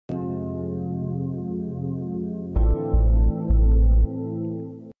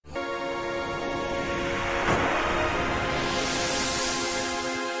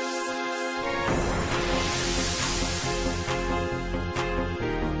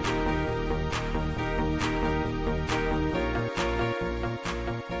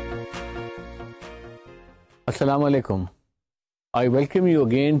Assalamu alaikum. I welcome you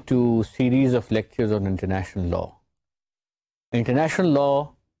again to series of lectures on international law. International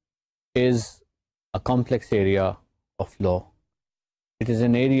law is a complex area of law. It is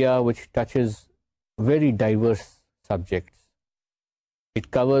an area which touches very diverse subjects. It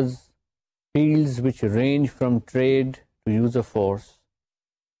covers fields which range from trade to use of force,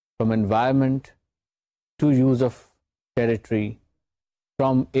 from environment to use of territory,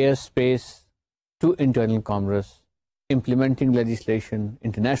 from airspace to internal commerce, implementing legislation,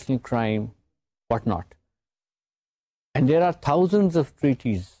 international crime, whatnot. And there are thousands of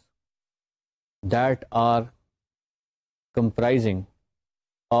treaties that are comprising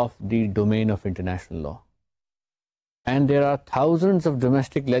of the domain of international law. And there are thousands of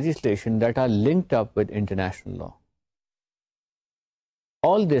domestic legislation that are linked up with international law.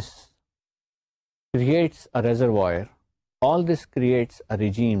 All this creates a reservoir, all this creates a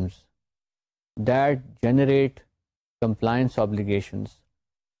regimes that generate compliance obligations,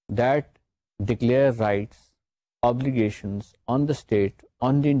 that declare rights, obligations on the state,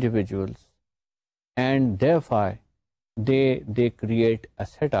 on the individuals, and therefore they create a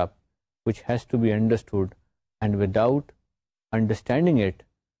setup which has to be understood, and without understanding it,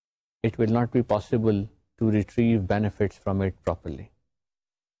 it will not be possible to retrieve benefits from it properly.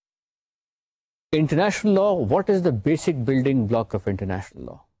 International law, what is the basic building block of international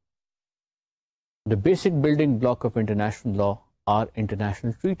law? The basic building block of international law are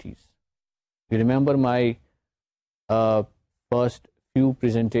international treaties. You remember my first few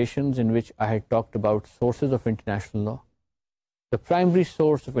presentations in which I had talked about sources of international law. The primary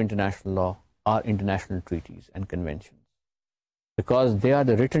source of international law are international treaties and conventions, because they are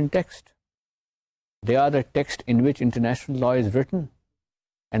the written text. They are the text in which international law is written,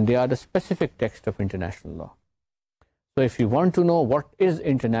 and they are the specific text of international law. So if you want to know what is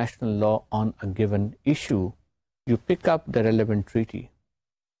international law on a given issue, you pick up the relevant treaty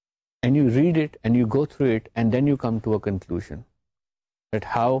and you read it and you go through it, and then you come to a conclusion that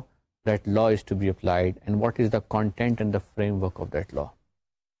how that law is to be applied and what is the content and the framework of that law.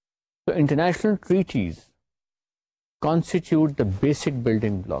 So international treaties constitute the basic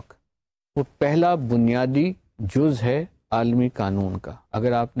building block. وہ پہلا بنیادی جز ہے عالمی قانون کا.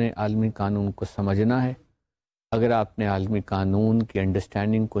 اگر آپ نے عالمی قانون کو سمجھنا ہے، اگر آپ نے عالمی قانون کی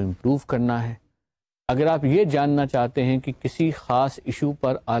انڈرسٹینڈنگ کو امپروو کرنا ہے، اگر آپ یہ جاننا چاہتے ہیں کہ کسی خاص ایشو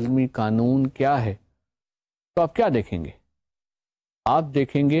پر عالمی قانون کیا ہے، تو آپ کیا دیکھیں گے؟ آپ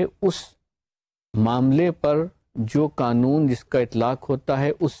دیکھیں گے اس معاملے پر جو قانون جس کا اطلاق ہوتا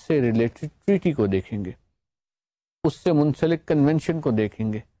ہے اس سے ریلیٹڈ ٹریٹی کو دیکھیں گے، اس سے منسلک کنونشن کو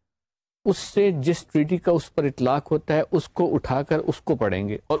دیکھیں گے، اس سے جس ٹریٹی کا اس پر اطلاق ہوتا ہے اس کو اٹھا کر اس کو پڑھیں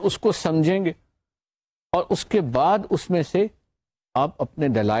گے اور اس کو سمجھیں گے، اور اس کے بعد اس میں سے آپ اپنے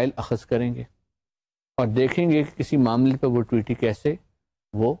دلائل اخذ کریں گے اور دیکھیں گے کہ کسی معاملے پر وہ ٹریٹی کیسے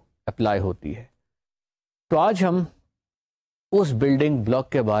وہ اپلائی ہوتی ہے. تو آج ہم اس بلڈنگ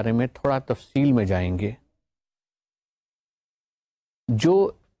بلاک کے بارے میں تھوڑا تفصیل میں جائیں گے جو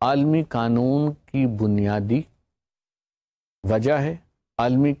عالمی قانون کی بنیادی وجہ ہے،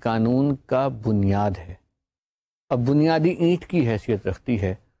 عالمی قانون کا بنیاد ہے. اب بنیادی اینٹ کی حیثیت رکھتی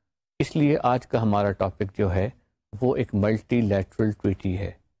ہے، اس لیے آج کا ہمارا ٹاپک جو ہے وہ ایک ملٹی لیٹرل ٹریٹی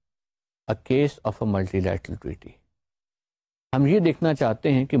ہے، a case of a multi lateral treaty. ہم یہ دیکھنا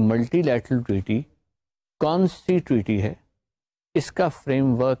چاہتے ہیں کہ ملٹی لیٹرل ٹریٹی کون سی ٹریٹی ہے، اس کا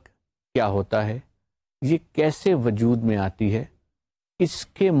فریم ورک کیا ہوتا ہے، یہ کیسے وجود میں آتی ہے، اس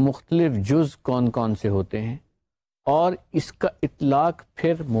کے مختلف جز کون کون سے ہوتے ہیں، اور اس کا اطلاق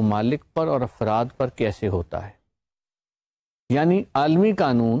پھر ممالک پر اور افراد پر کیسے ہوتا ہے. یعنی عالمی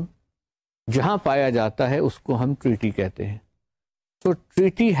قانون جہاں پایا جاتا ہے اس کو ہم ٹریٹی کہتے ہیں. تو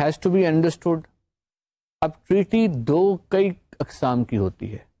treaty has to be understood. اب ٹریٹی کئی اقسام کی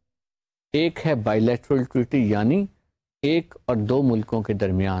ہوتی ہے. ایک ہے بائی لیٹرل ٹریٹی، یعنی ایک اور دو ملکوں کے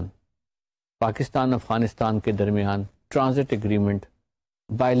درمیان، پاکستان افغانستان کے درمیان transit agreement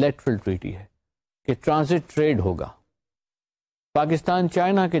by lateral treaty ہے کہ ٹرانزٹ ٹریڈ ہوگا. پاکستان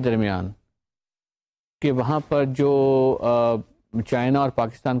چائنا کے درمیان کہ وہاں پر جو چائنا اور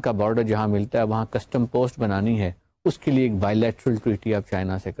پاکستان کا بارڈر جہاں ملتا ہے وہاں کسٹم پوسٹ بنانی ہے، اس کے لیے ایک بائی لیٹرل ٹریٹی آپ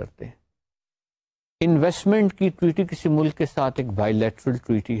چائنا سے کرتے ہیں. انویسٹمنٹ کی ٹریٹی کسی ملک کے ساتھ ایک بائی لیٹرل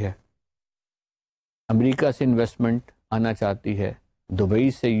ٹریٹی ہے. امریکہ سے انویسٹمنٹ آنا چاہتی ہے،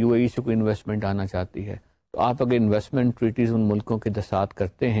 دبئی سے، یو اے ای سے کوئی انویسٹمنٹ آنا چاہتی ہے، تو آپ اگر انویسٹمنٹ ٹریٹیز ان ملکوں کے ساتھ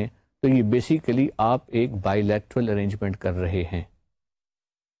کرتے ہیں تو یہ بیسیکلی آپ ایک بائی لیٹرل ارینجمنٹ کر رہے ہیں.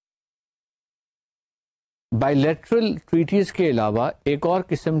 بائی لیٹرل ٹریٹیز کے علاوہ ایک اور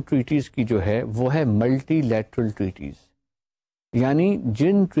قسم ٹریٹیز کی جو ہے وہ ہے ملٹی لیٹرل ٹریٹیز. یعنی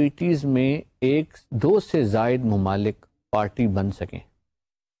جن ٹریٹیز میں ایک دو سے زائد ممالک پارٹی بن سکیں،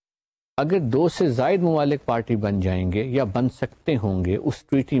 اگر دو سے زائد ممالک پارٹی بن جائیں گے یا بن سکتے ہوں گے اس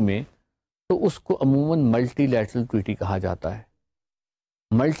ٹریٹی میں، تو اس کو عموماً ملٹی لیٹرل ٹریٹی کہا جاتا ہے۔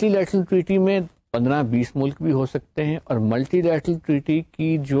 ملٹی لیٹرل ٹریٹی میں 15-20 ملک بھی ہو سکتے ہیں، اور ملٹی لیٹرل ٹریٹی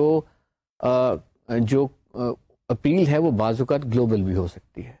کی جو اپیل ہے وہ بعض اوقات گلوبل بھی ہو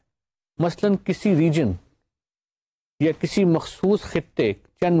سکتی ہے۔ مثلاً کسی ریجن یا کسی مخصوص خطے،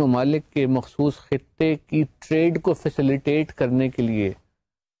 چند ممالک کے مخصوص خطے کی ٹریڈ کو فیسیلیٹیٹ کرنے کے لیے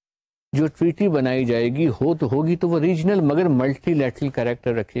جو ٹریٹی بنائی جائے گی ہوگی تو وہ ریجنل مگر ملٹی لیٹرل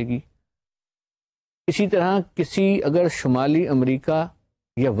کریکٹر رکھے گی۔ اسی طرح اگر شمالی امریکہ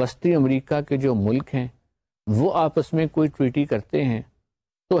یا وسطی امریکہ کے جو ملک ہیں وہ آپس میں کوئی ٹریٹی کرتے ہیں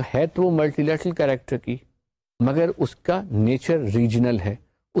تو وہ ملٹی لیٹرل کریکٹر کی، مگر اس کا نیچر ریجنل ہے۔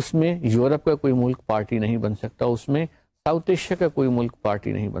 اس میں یورپ کا کوئی ملک پارٹی نہیں بن سکتا، اس میں ساؤتھ ایشیا کا کوئی ملک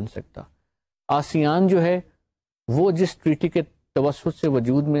پارٹی نہیں بن سکتا۔ آسیان جو ہے وہ جس ٹریٹی کے توسط سے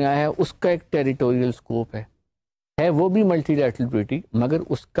وجود میں آیا ہے اس کا ایک ٹیریٹوریل سکوپ ہے وہ بھی ملٹی لیٹرل ٹریٹی، مگر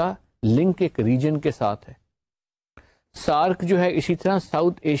اس کا لنک ایک ریجن کے ساتھ ہے۔ سارک جو ہے اسی طرح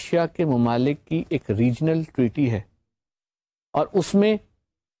ساؤتھ ایشیا کے ممالک کی ایک ریجنل ٹریٹی ہے، اور اس میں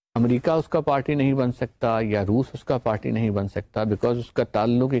امریکہ اس کا پارٹی نہیں بن سکتا یا روس اس کا پارٹی نہیں بن سکتا، بیکاز اس کا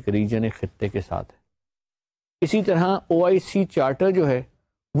تعلق ایک ریجن، ایک خطے کے ساتھ ہے۔ اسی طرح OIC چارٹر جو ہے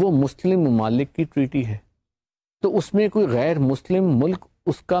وہ مسلم ممالک کی ٹریٹی ہے، تو اس میں کوئی غیر مسلم ملک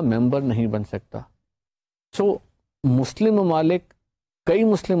اس کا ممبر نہیں بن سکتا۔ مسلم ممالک، کئی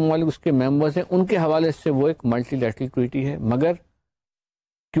مسلم ممالک اس کے ممبرز ہیں، ان کے حوالے سے وہ ایک ملٹی لیٹرل ٹریٹی ہے، مگر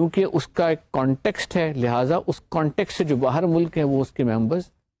کیونکہ اس کا ایک کانٹیکسٹ ہے لہٰذا اس کانٹیکسٹ سے جو باہر ملک ہیں وہ اس کے ممبرز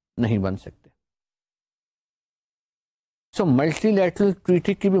نہیں بن سکتے۔ ملٹی لیٹرل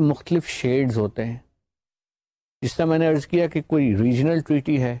ٹریٹی کی بھی مختلف شیڈز ہوتے ہیں، جس طرح میں نے عرض کیا کہ کوئی ریجنل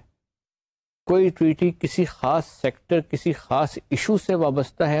ٹریٹی ہے، کوئی ٹریٹی کسی خاص سیکٹر، کسی خاص ایشو سے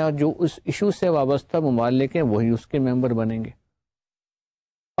وابستہ ہے، اور جو اس ایشو سے وابستہ ممالک ہیں وہی اس کے ممبر بنیں گے۔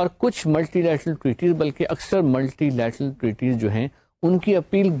 اور کچھ ملٹی لیٹرل ٹریٹیز، بلکہ اکثر ملٹی لیٹرل ٹریٹیز جو ہیں ان کی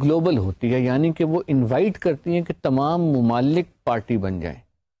اپیل گلوبل ہوتی ہے، یعنی کہ وہ انوائٹ کرتی ہیں کہ تمام ممالک پارٹی بن جائیں۔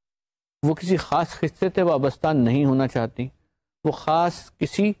 وہ کسی خاص خطے سے وابستہ نہیں ہونا چاہتی، وہ خاص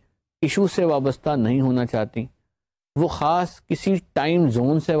کسی ایشو سے وابستہ نہیں ہونا چاہتی، وہ خاص کسی ٹائم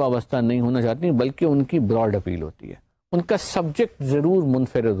زون سے وابستہ نہیں ہونا چاہتی، بلکہ ان کی براڈ اپیل ہوتی ہے۔ ان کا سبجیکٹ ضرور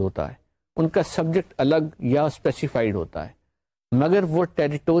منفرد ہوتا ہے، ان کا سبجیکٹ الگ یا اسپیسیفائڈ ہوتا ہے، مگر وہ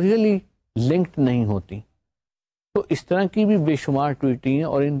ٹیریٹوریلی لنکڈ نہیں ہوتی۔ تو اس طرح کی بھی بے شمار ٹریٹی ہیں،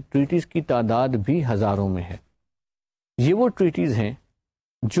 اور ان ٹریٹیز کی تعداد بھی ہزاروں میں ہے۔ یہ وہ ٹریٹیز ہیں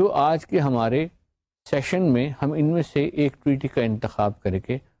جو آج کے ہمارے سیشن میں ہم ان میں سے ایک ٹریٹی کا انتخاب کر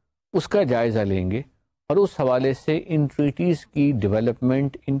کے اس کا جائزہ لیں گے، اور اس حوالے سے ان ٹریٹیز کی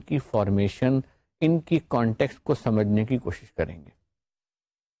ڈیولپمنٹ، ان کی فارمیشن، ان کی کانٹیکسٹ کو سمجھنے کی کوشش کریں گے۔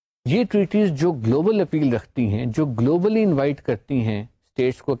 یہ ٹریٹیز جو گلوبل اپیل رکھتی ہیں، جو گلوبلی انوائٹ کرتی ہیں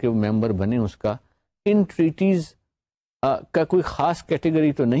اسٹیٹس کو کہ وہ ممبر بنے اس کا، ان ٹریٹیز کا کوئی خاص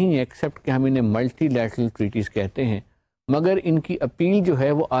کیٹیگری تو نہیں ہے ایکسیپٹ کہ ہم انہیں ملٹی لیٹرل ٹریٹیز کہتے ہیں، مگر ان کی اپیل جو ہے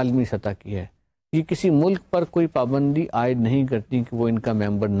وہ عالمی سطح کی ہے۔ یہ کسی ملک پر کوئی پابندی عائد نہیں کرتی کہ وہ ان کا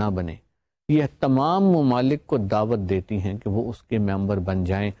ممبر نہ بنے، یہ تمام ممالک کو دعوت دیتی ہیں کہ وہ اس کے ممبر بن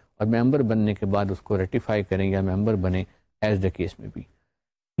جائیں، اور ممبر بننے کے بعد اس کو ریٹیفائی کریں یا ممبر بنیں، ایز دا کیس میں بھی۔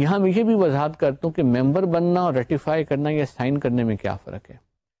 یہاں میں یہ بھی وضاحت کرتا ہوں کہ ممبر بننا اور ریٹیفائی کرنا یا سائن کرنے میں کیا فرق ہے۔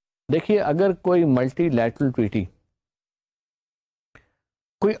 دیکھیے، اگر کوئی ملٹی لیٹرل ٹریٹی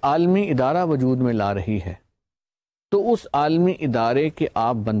کوئی عالمی ادارہ وجود میں لا رہی ہے تو اس عالمی ادارے کے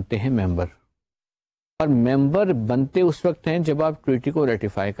آپ بنتے ہیں ممبر، اور ممبر بنتے اس وقت ہیں جب آپ ٹریٹی کو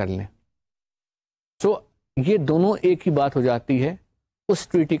ریٹیفائی کر لیں۔ یہ دونوں ایک ہی بات ہو جاتی ہے اس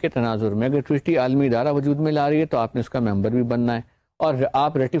ٹریٹی کے تناظر میں۔ اگر ٹریٹی عالمی ادارہ وجود میں لا رہی ہے تو آپ نے اس کا ممبر بھی بننا ہے، اور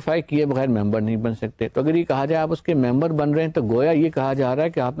آپ ریٹیفائی کیے بغیر ممبر نہیں بن سکتے۔ تو اگر یہ کہا جائے آپ اس کے ممبر بن رہے ہیں تو گویا یہ کہا جا رہا ہے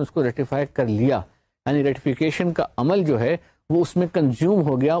کہ آپ نے اس کو ریٹیفائی کر لیا، یعنی ریٹیفیکیشن کا عمل جو ہے وہ اس میں کنزیوم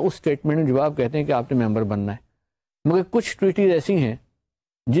ہو گیا اس اسٹیٹمنٹ میں جو آپ کہتے ہیں کہ آپ نے ممبر بننا ہے۔ مگر کچھ ٹریٹیز ایسی ہیں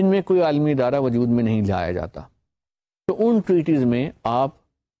جن میں کوئی عالمی ادارہ وجود میں نہیں لایا جاتا، تو ان ٹریٹیز میں آپ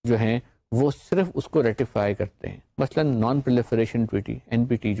جو ہیں وہ صرف اس کو ریٹیفائی کرتے ہیں۔ مثلا نان پرولیفریشن ٹریٹی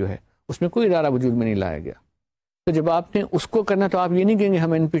NPT جو ہے، اس میں کوئی ادارہ وجود میں نہیں لایا گیا، تو جب آپ نے اس کو کرنا تو آپ یہ نہیں کہیں گے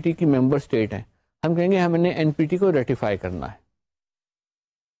ہم NPT کی ممبر اسٹیٹ ہیں، ہم کہیں گے ہم نے NPT کو ریٹیفائی کرنا ہے۔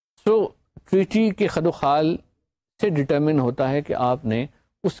 ٹریٹی کے خد و خال سے ڈٹرمن ہوتا ہے کہ آپ نے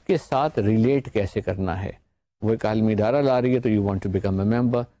اس کے ساتھ ریلیٹ کیسے کرنا ہے۔ وہ ایک عالمی ادارہ لا رہی ہے تو you want to become a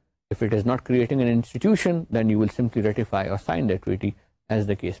member. If it is not creating an institution, then you will simply ratify or sign that treaty as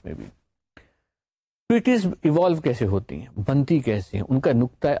the case may be. Treaties evolve कैसे होती हैं, बनती कैसे हैं, उनका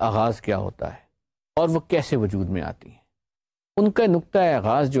नुक्ता आगाज़ क्या होता है और वो कैसे वजूद में आती हैं। उनका नुक्ता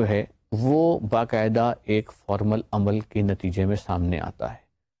आगाज़ जो है वो बाकायदा एक फॉर्मल अमल के नतीजे में सामने आता है।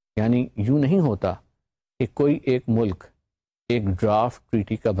 यानी यूँ नहीं होता कि कोई एक मुल्क एक ड्राफ्ट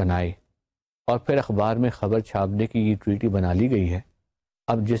ट्रीटी का बनाए और फिर अखबार में ख़बर छाप दे कि ये ट्रीटी बना ली गई है,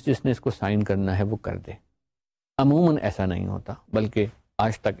 अब जिसने इसको साइन करना है वो कर दे। अमूमन ऐसा नहीं होता, बल्कि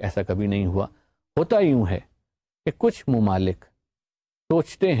आज तक ऐसा कभी नहीं हुआ। होता यूँ है कि कुछ ममालिक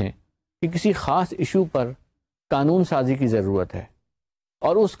सोचते हैं कि किसी ख़ास इशू पर कानून साजी की ज़रूरत है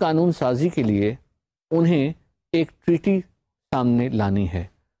और उस कानून साजी के लिए उन्हें एक ट्रीटी सामने लानी है।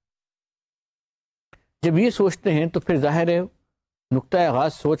 जब ये सोचते हैं तो फिर जाहिर है नुक्ता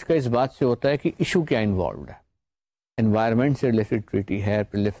आगाज़ सोच का इस बात से होता है कि इशू क्या इन्वॉल्व है। एनवायरनमेंट से रिलेटेड ट्रीटी है,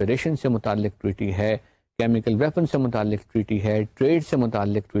 प्रोलिफरेशन से मुतालिक ट्रीटी है, केमिकल वेपन से मुतालिक ट्रीटी है, ट्रेड से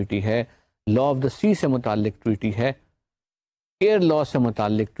मुतालिक ट्रीटी है, लॉ ऑफ द सी से मुतालिक ट्रीटी है, एयर लॉ से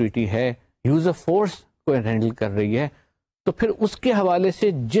मुतालिक ट्रीटी है, यूज़ ऑफ फोर्स को हैंडल कर रही है। तो फिर उसके हवाले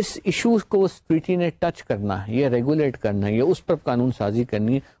से जिस इशूज़ को उस ट्रीटी ने टच करना है या रेगुलेट करना है या उस पर कानून साजी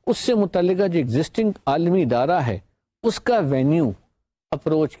करनी है, उससे मुतल्लिका जो एग्जिस्टिंग आलमी इदारा है उसका वेन्यू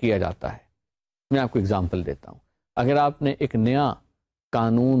अप्रोच किया जाता है। मैं आपको एग्जांपल देता हूँ। अगर आपने एक नया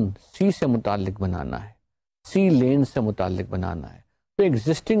कानून सी से मुतालिक बनाना है, सी लेन से मुतालिक बनाना है, तो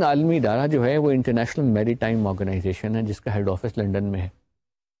एग्जिस्टिंग आलमी इदारा जो है वो इंटरनेशनल मैरीटाइम ऑर्गेनाइजेशन है जिसका हेड ऑफिस लंदन में है।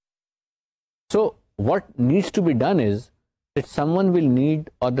 So what needs to be done is that someone will need,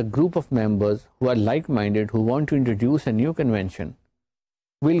 or the group of members who are like-minded who want to introduce a new convention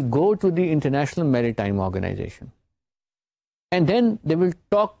will go to the International Maritime Organization and then they will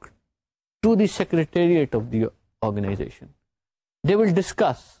talk to the secretariat of the organization. They will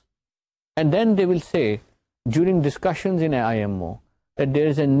discuss and then they will say during discussions in IMO that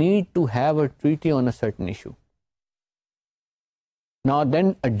there is a need to have a treaty on a certain issue. Now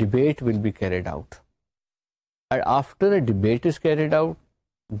then a debate will be carried out. And after a debate is carried out,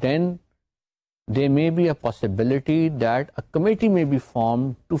 then there may be a possibility that a committee may be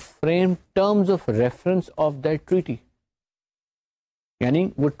formed to frame terms of reference of that treaty. यानी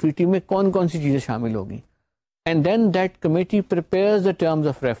वो treaty में कौन कौन सी चीजें शामिल होगी, and then that committee prepares the terms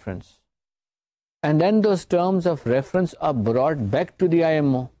of reference, and then those terms of reference are brought back to the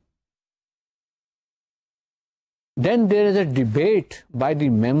IMO. Then there is a debate by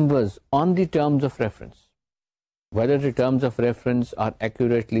the members on the terms of reference, whether the terms of reference are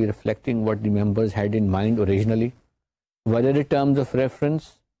accurately reflecting what the members had in mind originally, whether the terms of reference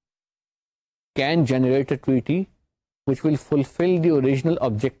can generate a treaty which will fulfill the original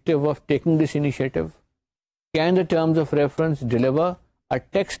objective of taking this initiative, can the terms of reference deliver a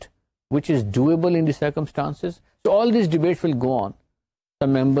text which is doable in the circumstances. So all these debates will go on.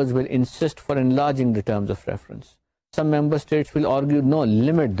 Some members will insist for enlarging the terms of reference. Some member states will argue, no,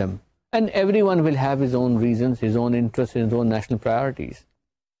 limit them. And everyone will have his own reasons, his own interests, his own national priorities.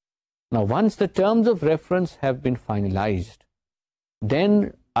 Now, once the terms of reference have been finalized,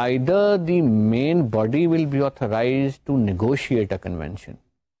 then either the main body will be authorized to negotiate a convention,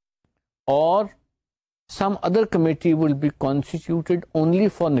 or some other committee will be constituted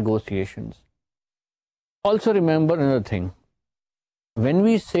only for negotiations. Also remember another thing. When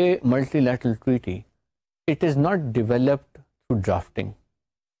we say multilateral treaty, it is not developed through drafting.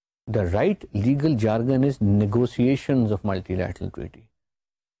 The right legal jargon is negotiations of multilateral treaty.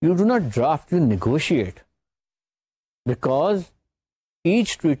 You do not draft, you negotiate. Because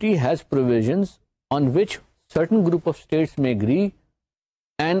each treaty has provisions on which certain group of states may agree,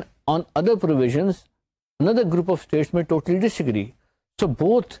 and on other provisions, another group of states may totally disagree. So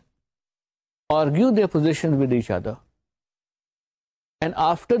both argue their positions with each other. And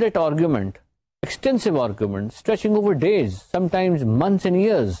after that argument, extensive argument, stretching over days, sometimes months and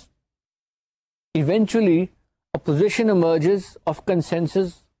years, eventually a position emerges of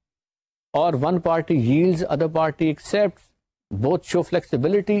consensus, or one party yields, other party accepts, both show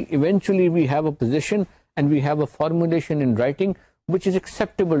flexibility. Eventually we have a position and we have a formulation in writing which is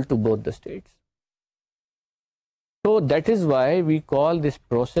acceptable to both the states. So that is why we call this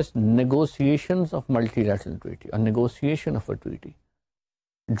process negotiations of multilateral treaty, or negotiation of a treaty.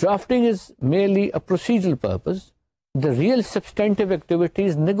 Drafting is merely a procedural purpose. The real substantive activity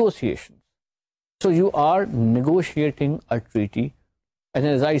is negotiations. So you are negotiating a treaty, and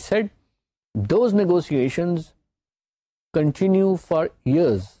as I said, those negotiations continue for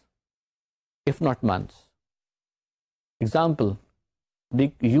years, if not months. Example,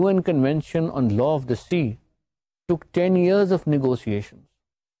 the UN Convention on Law of the Sea took 10 years of negotiations.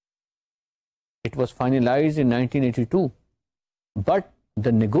 It was finalized in 1982, but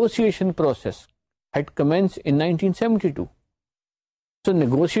the negotiation process had commenced in 1972. So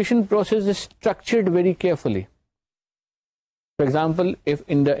negotiation process is structured very carefully. For example, if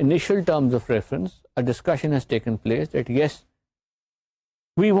in the initial terms of reference, a discussion has taken place that yes,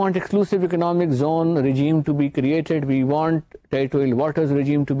 we want exclusive economic zone regime to be created, we want territorial waters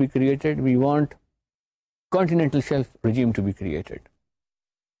regime to be created, we want continental shelf regime to be created.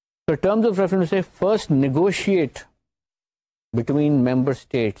 So terms of reference say first negotiate between member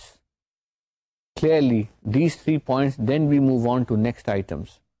states clearly these 3 points, then we move on to next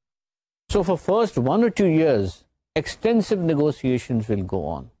items. So for first 1 or 2 years, extensive negotiations will go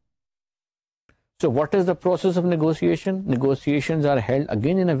on. So what is the process of negotiation? Negotiations are held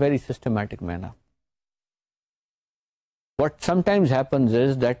again in a very systematic manner. What sometimes happens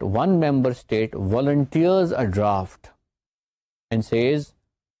is that one member state volunteers a draft and says,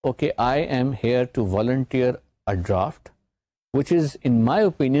 okay, I am here to volunteer a draft, which is, in my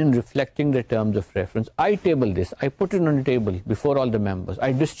opinion, reflecting the terms of reference. I table this, I put it on the table before all the members,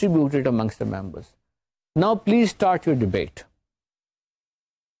 I distribute it amongst the members. Now please start your debate.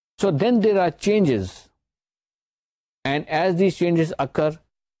 So then there are changes, and as these changes occur,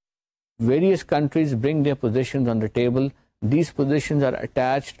 various countries bring their positions on the table. These positions are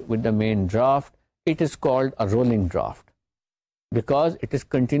attached with the main draft. It is called a rolling draft because it is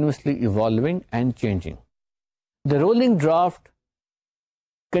continuously evolving and changing. The rolling draft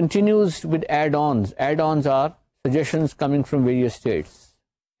continues with add-ons. Add-ons are suggestions coming from various states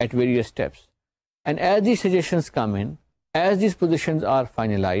at various steps. And as these suggestions come in, as these positions are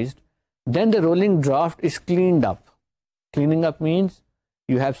finalized, then the rolling draft is cleaned up. Cleaning up means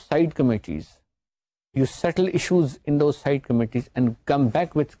you have side committees. You settle issues in those side committees and come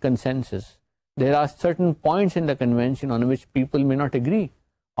back with consensus. There are certain points in the convention on which people may not agree.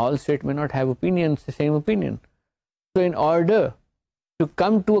 All states may not have opinions, the same opinion. So in order to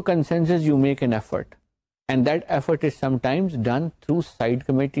come to a consensus, you make an effort. And that effort is sometimes done through side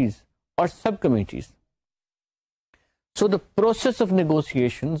committees or subcommittees. So the process of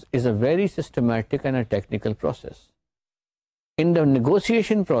negotiations is a very systematic and a technical process. In the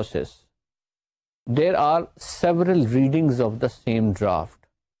negotiation process, there are several readings of the same draft.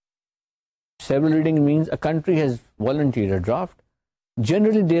 Several readings means a country has volunteered a draft.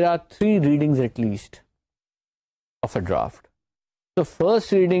 Generally, there are 3 readings at least of a draft. So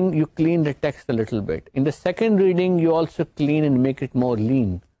first reading, you clean the text a little bit. In the second reading, you also clean and make it more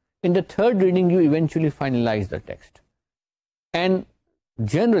lean. In the third reading, you eventually finalize the text. And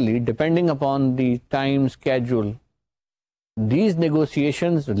generally, depending upon the time schedule, these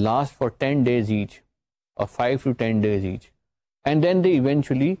negotiations last for 10 days each, or 5 to 10 days each. And then they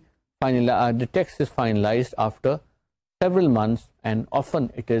eventually finalize, the text is finalized after several months, and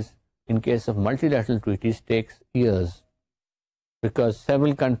often it is, in case of multilateral treaties, takes years, because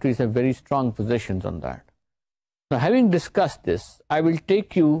several countries have very strong positions on that. Now, having discussed this, I will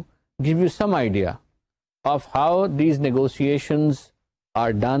give you some idea of how these negotiations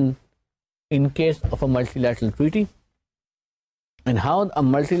are done in case of a multilateral treaty, and how a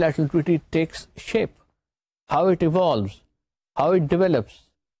multilateral treaty takes shape, how it evolves, how it develops,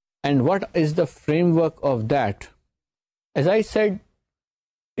 and what is the framework of that. As I said,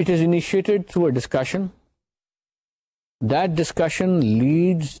 it is initiated through a discussion. That discussion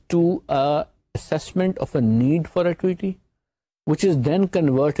leads to an assessment of a need for a treaty, which is then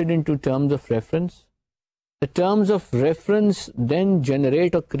converted into terms of reference. The terms of reference then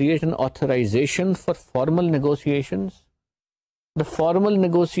generate or create an authorization for formal negotiations. The formal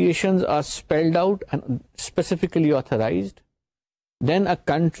negotiations are spelled out and specifically authorized. Then a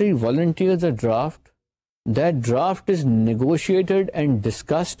country volunteers a draft. That draft is negotiated and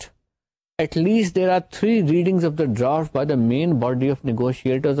discussed. At least there are 3 readings of the draft by the main body of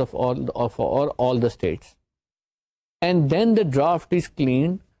negotiators of all the states. And then the draft is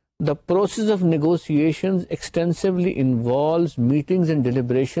cleaned. The process of negotiations extensively involves meetings and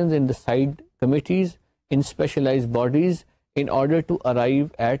deliberations in the side committees, in specialized bodies, in order to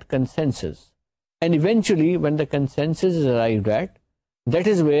arrive at consensus. And eventually, when the consensus is arrived at, that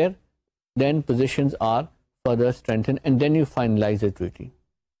is where then positions are further strengthened, and then you finalize the treaty.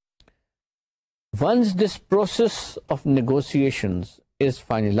 Once this process of negotiations is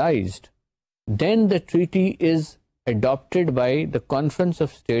finalized, then the treaty is adopted by the Conference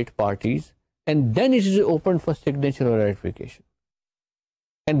of State Parties, and then it is open for signature or ratification.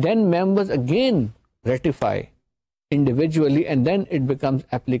 And then members again ratify individually, and then it becomes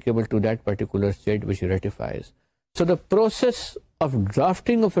applicable to that particular state which ratifies. So the process of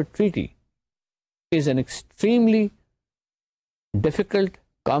drafting of a treaty is an extremely difficult,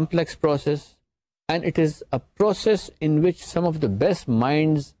 complex process, and it is a process in which some of the best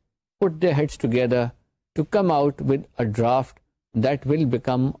minds put their heads together to come out with a draft that will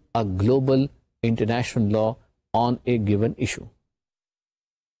become a global international law on a given issue.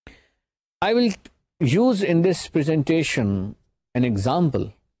 I will use in this presentation an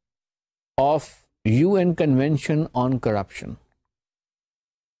example of UN Convention on Corruption.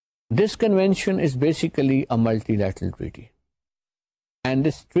 This convention is basically a multilateral treaty, and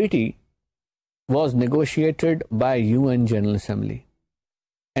this treaty was negotiated by UN General Assembly.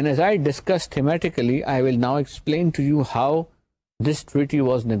 And as I discussed thematically, I will now explain to you how this treaty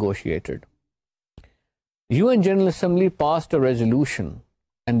was negotiated. UN General Assembly passed a resolution,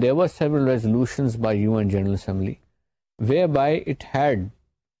 and there were several resolutions by UN General Assembly, whereby it had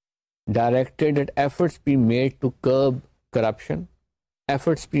directed that efforts be made to curb corruption,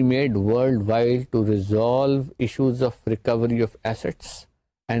 efforts be made worldwide to resolve issues of recovery of assets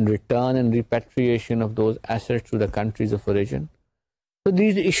and return and repatriation of those assets to the countries of origin. So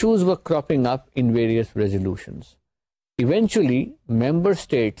these issues were cropping up in various resolutions. Eventually, member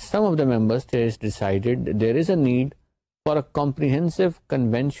states, some of the member states decided that there is a need for a comprehensive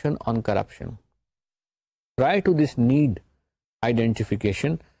convention on corruption. Prior to this need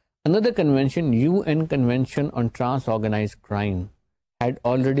identification, another convention, UN Convention on Transorganized Crime, had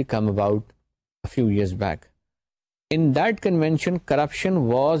already come about a few years back. In that convention, corruption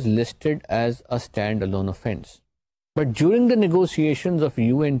was listed as a standalone offense. But during the negotiations of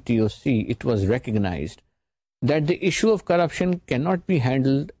UNTOC, it was recognized that the issue of corruption cannot be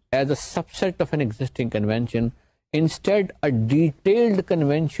handled as a subset of an existing convention. Instead, a detailed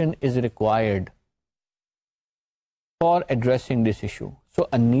convention is required for addressing this issue. So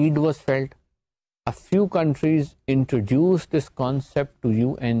a need was felt. A few countries introduced this concept to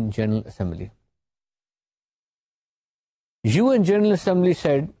UN General Assembly. UN General Assembly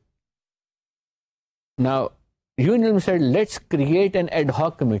said, let's create an ad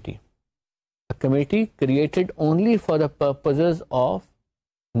hoc committee. A committee created only for the purposes of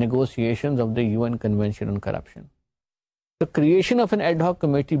negotiations of the UN Convention on Corruption. The creation of an ad hoc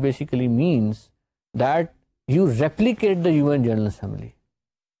committee basically means that you replicate the UN General Assembly.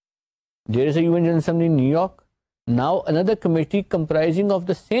 There is a UN General Assembly in New York. Now another committee comprising of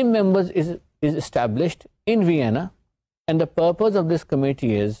the same members is established in Vienna, and the purpose of this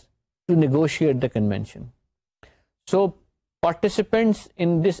committee is to negotiate the convention. So participants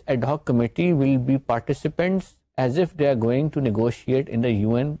in this ad hoc committee will be participants as if they are going to negotiate in the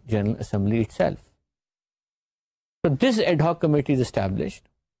UN General Assembly itself. So this ad hoc committee is established,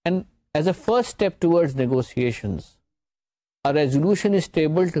 and as a first step towards negotiations, a resolution is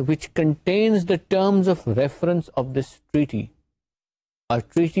tabled which contains the terms of reference of this treaty, a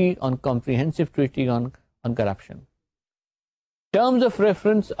treaty on comprehensive treaty on corruption. Terms of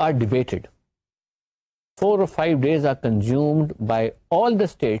reference are debated. 4 or 5 days are consumed by all the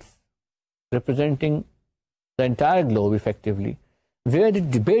states representing the entire globe effectively, where they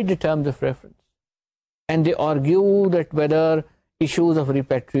debate the terms of reference. And they argue that whether issues of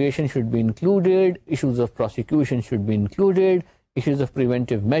repatriation should be included, issues of prosecution should be included, issues of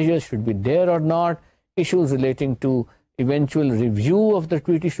preventive measures should be there or not, issues relating to eventual review of the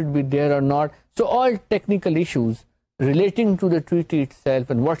treaty should be there or not. So all technical issues relating to the treaty itself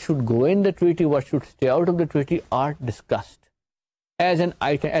and what should go in the treaty, what should stay out of the treaty are discussed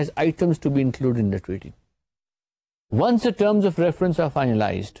as items to be included in the treaty. Once the terms of reference are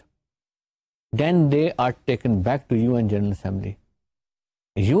finalized, then they are taken back to UN General Assembly.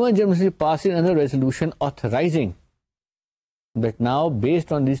 UN General Assembly passes another resolution authorizing that now,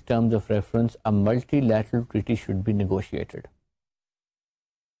 based on these terms of reference, a multilateral treaty should be negotiated.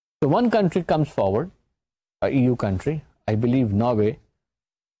 So one country comes forward, a EU country, I believe Norway,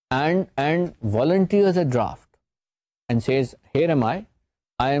 and volunteers a draft and says, here am I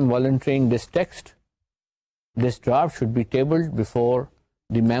am volunteering this text. This draft should be tabled before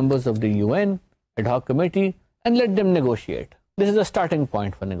the members of the UN ad hoc committee and let them negotiate. This is a starting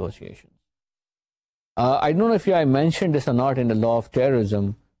point for negotiations. I don't know if I mentioned this or not in the law of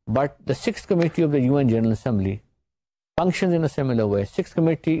terrorism, but the 6th Committee of the UN General Assembly functions in a similar way. 6th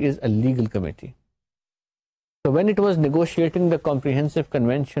Committee is a legal committee. So when it was negotiating the Comprehensive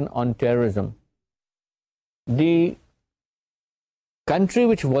Convention on Terrorism, the country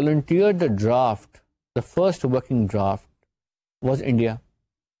which volunteered the draft, the first working draft, was India.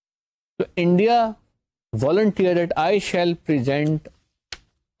 So India volunteered that I shall present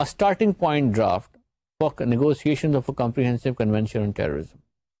a starting point draft for negotiations of a Comprehensive Convention on Terrorism.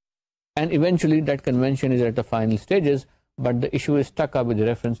 And eventually that convention is at the final stages, but the issue is stuck up with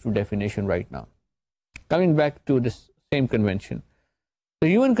reference to definition right now. Coming back to this same convention, the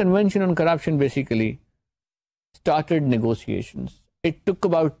UN Convention on Corruption basically started negotiations. It took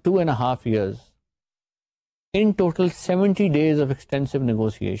about 2.5 years. In total, 70 days of extensive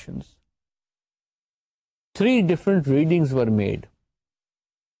negotiations. 3 different readings were made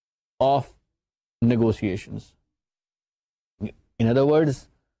of negotiations. In other words,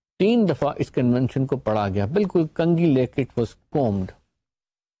 3 دفعہ اس convention کو پڑھا گیا, بالکل کنگھی لے کے. It was combed.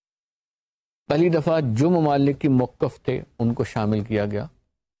 پہلی دفعہ جو ممالک کی موقف تھے ان کو شامل کیا گیا,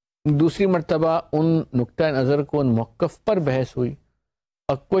 دوسری مرتبہ ان نقطۂ نظر کو ان موقف پر بحث ہوئی,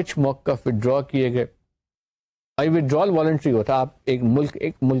 اور کچھ موقف وڈرا کیے گئے. اور وڈرال والنٹری ہوتا ہے, آپ ایک ملک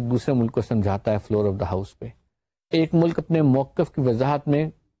دوسرے ملک کو سمجھاتا ہے فلور آف دا ہاؤس پہ. ایک ملک اپنے موقف کی وضاحت میں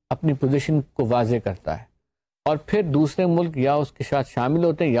اپنی پوزیشن کو واضح کرتا ہے, اور پھر دوسرے ملک یا اس کے ساتھ شامل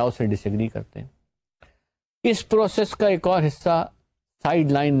ہوتے ہیں یا اسے ڈس ایگری کرتے ہیں. اس پروسیس کا ایک اور حصہ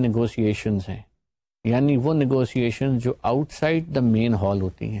سائڈ لائن نیگوسیشنز ہیں, یعنی وہ نیگوسیشن جو out side the main hall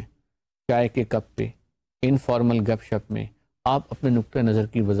ہوتی ہیں. چائے کے کپ پہ انفارمل گپ شپ میں آپ اپنے نقطۂ نظر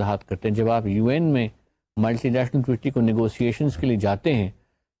کی وضاحت کرتے ہیں. جب آپ UN میں ملٹی نیشنل ٹریٹی کو نیگوسیشنز کے لیے جاتے ہیں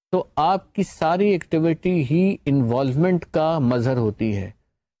تو آپ کی ساری ایکٹیویٹی ہی انوالومنٹ کا مظہر ہوتی ہے.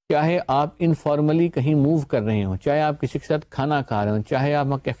 چاہے آپ انفارملی کہیں موو کر رہے ہوں, چاہے آپ کسی کے ساتھ کھانا کھا رہے ہوں, چاہے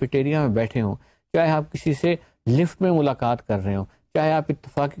آپ کیفیٹیریا میں بیٹھے ہوں, چاہے آپ کسی سے لفٹ میں ملاقات کر رہے ہوں, چاہے آپ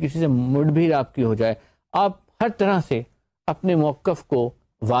اتفاقی کسی سے مڈ بھی آپ کی ہو جائے, آپ ہر طرح سے اپنے موقف کو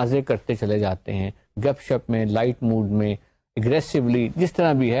واضح کرتے چلے جاتے ہیں, گپ شپ میں, لائٹ موڈ میں, اگریسولی, جس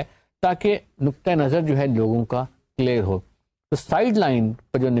طرح بھی ہے, تاکہ نقطۂ نظر جو ہے لوگوں کا کلیئر ہو. تو سائڈ لائن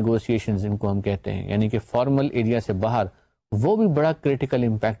پر جو نیگوسیشنز ان کو ہم کہتے ہیں, یعنی کہ فارمل ایریا سے باہر, وہ بھی بڑا کریٹیکل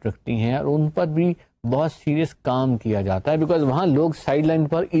امپیکٹ رکھتی ہیں, اور ان پر بھی بہت سیریس کام کیا جاتا ہے, بیکاز وہاں لوگ سائڈ لائن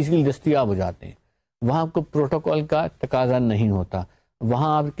پر ایزیلی دستیاب ہو جاتے ہیں. وہاں آپ کو پروٹوکول کا تقاضا نہیں ہوتا.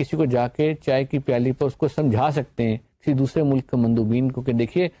 وہاں آپ کسی کو جا کے چائے کی پیالی پر اس کو سمجھا سکتے ہیں, کسی دوسرے ملک کے مندوبین کو, کہ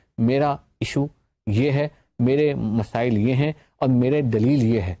دیکھیے میرا ایشو یہ ہے, میرے مسائل یہ ہیں, اور میرے دلیل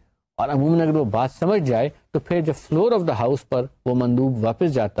یہ ہے. اور عموماً اگر وہ بات سمجھ جائے تو پھر جب فلور آف دا ہاؤس پر وہ مندوب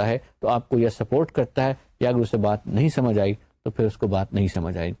واپس جاتا ہے تو آپ کو یا سپورٹ کرتا ہے, یا اگر اسے بات نہیں سمجھ آئی تو پھر اس کو بات نہیں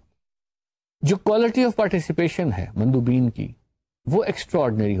سمجھ آئی. جو کوالٹی آف پارٹیسپیشن ہے مندوبین کی, وہ ایکسٹرا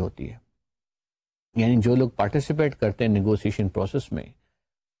آرڈنری ہوتی ہے. یعنی جو لوگ پارٹیسپیٹ کرتے ہیں نیگوسیشن پروسیس میں,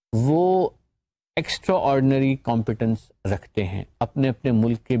 وہ ایکسٹرا آرڈنری کمپیٹنس رکھتے ہیں. اپنے اپنے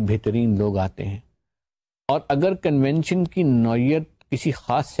ملک کے بہترین لوگ آتے ہیں, اور اگر کنونشن کی نوعیت کسی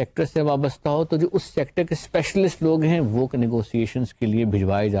خاص سیکٹر سے وابستہ ہو تو جو اس سیکٹر کے اسپیشلسٹ لوگ ہیں وہ نیگوسیشنز کے لیے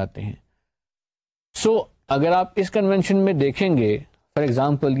بھجوائے جاتے ہیں. سو اگر آپ اس کنونشن میں دیکھیں گے, فار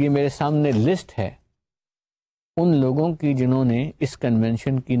ایگزامپل یہ میرے سامنے لسٹ ہے ان لوگوں کی جنہوں نے اس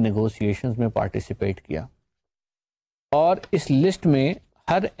کنونشن کی نیگوسیشنز میں پارٹیسپیٹ کیا, اور اس لسٹ میں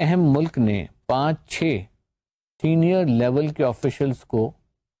ہر اہم ملک نے 5-6 سینئر لیول کے آفیشلز کو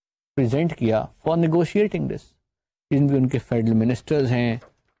پریزنٹ کیا فار نیگوشیٹنگ دس, جن میں ان کے فیڈرل منسٹرز ہیں,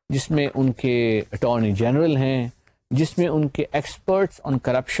 جس میں ان کے اٹارنی جنرل ہیں, جس میں ان کے ایکسپرٹس آن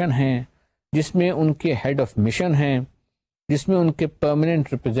کرپشن ہیں, جس میں ان کے ہیڈ آف مشن ہیں, جس میں ان کے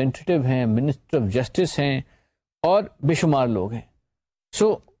پرماننٹ ریپرزینٹیو ہیں, منسٹر آف جسٹس ہیں, اور بے شمار لوگ ہیں.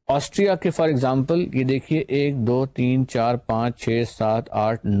 سو آسٹریا کے فار ایگزامپل یہ دیکھیے 1 2 3 4 5 6 7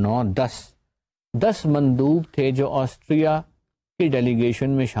 8 9 10 مندوب تھے جو آسٹریا کی ڈیلیگیشن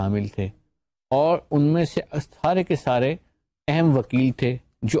میں شامل تھے, اور ان میں سے سارے کے سارے اہم وکیل تھے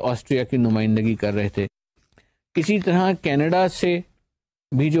جو آسٹریا کی نمائندگی کر رہے تھے. اسی طرح کینیڈا سے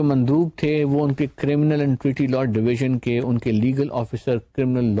بھی جو مندوب تھے وہ ان کے criminal and treaty law division کے, ان کے لیگل آفیسر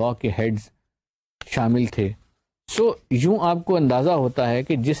کرمنل لا کے ہیڈز شامل تھے. سو یوں آپ کو اندازہ ہوتا ہے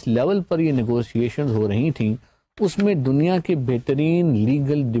کہ جس لیول پر یہ نیگوسیشنز ہو رہی تھیں اس میں دنیا کے بہترین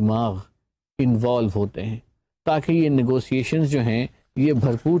لیگل دماغ انوالو ہوتے ہیں, تاکہ یہ نیگوسیشنز جو ہیں یہ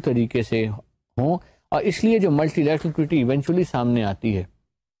بھرپور طریقے سے ہوں. اور اس لیے جو ملٹی لیٹرل ٹریٹی ایونچولی سامنے آتی ہے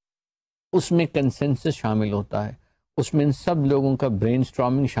اس میں کنسنسس شامل ہوتا ہے, اس میں ان سب لوگوں کا برین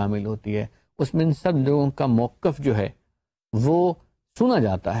اسٹارمنگ شامل ہوتی ہے, اس میں ان سب لوگوں کا موقف جو ہے وہ سنا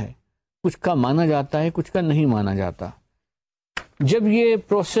جاتا ہے, کچھ کا مانا جاتا ہے, کچھ کا نہیں مانا جاتا. جب یہ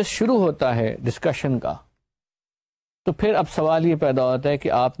پروسیس شروع ہوتا ہے ڈسکشن کا تو پھر اب سوال یہ پیدا ہوتا ہے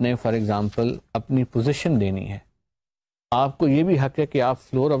کہ آپ نے فار ایگزامپل اپنی پوزیشن دینی ہے. آپ کو یہ بھی حق ہے کہ آپ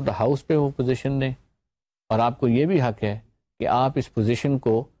فلور آف دا ہاؤس پہ وہ پوزیشن دیں, اور آپ کو یہ بھی حق ہے کہ آپ اس پوزیشن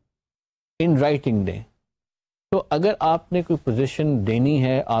کو ان رائٹنگ دیں. تو اگر آپ نے کوئی پوزیشن دینی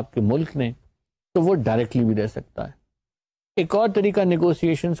ہے آپ کے ملک نے تو وہ ڈائریکٹلی بھی دے سکتا ہے. ایک اور طریقہ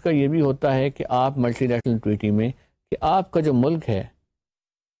نیگوسیشنز کا یہ بھی ہوتا ہے کہ آپ ملٹی لیٹرل ٹریٹی میں کہ آپ کا جو ملک ہے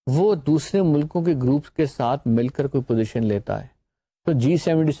وہ دوسرے ملکوں کے گروپس کے ساتھ مل کر کوئی پوزیشن لیتا ہے. تو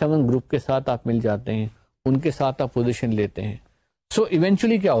G77 گروپ کے ساتھ آپ مل جاتے ہیں, ان کے ساتھ آپ پوزیشن لیتے ہیں. سو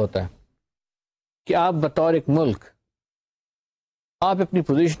ایونچولی کیا ہوتا ہے کہ آپ بطور ایک ملک آپ اپنی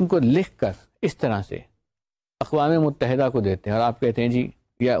پوزیشن کو لکھ کر اس طرح سے اقوام متحدہ کو دیتے ہیں اور آپ کہتے ہیں جی،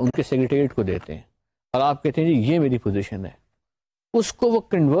 یا ان کے سیکریٹریٹ کو دیتے ہیں اور آپ کہتے ہیں جی یہ میری پوزیشن ہے، اس کو وہ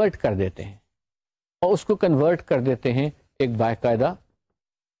کنورٹ کر دیتے ہیں اور اس کو کنورٹ کر دیتے ہیں ایک باقاعدہ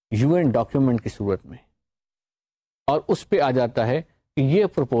UN ڈاکیومنٹ کی صورت میں، اور اس پہ آ جاتا ہے کہ یہ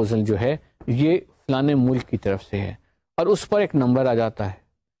پروپوزل جو ہے یہ فلانے ملک کی طرف سے ہے، اور اس پر ایک نمبر آ جاتا ہے.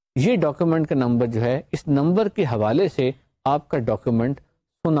 یہ ڈاکیومنٹ کا نمبر جو ہے، اس نمبر کے حوالے سے آپ کا ڈاکیومنٹ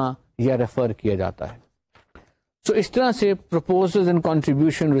سنا یا ریفر کیا جاتا ہے. سو اس طرح سے proposals and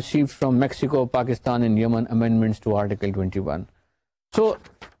contribution received from Mexico, Pakistan and Yemen amendments to Article 21. سو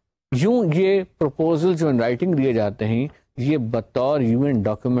یوں یہ پروپوزل جو ان رائٹنگ دیے جاتے ہیں یہ بطور UN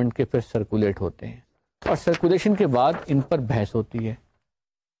ڈاکیومنٹ کے پھر سرکولیٹ ہوتے ہیں، اور سرکولیشن کے بعد ان پر بحث ہوتی ہے،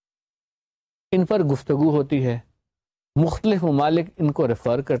 ان پر گفتگو ہوتی ہے، مختلف ممالک ان کو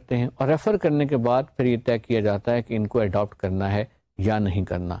ریفر کرتے ہیں، اور ریفر کرنے کے بعد پھر یہ طے کیا جاتا ہے کہ ان کو اڈاپٹ کرنا ہے یا نہیں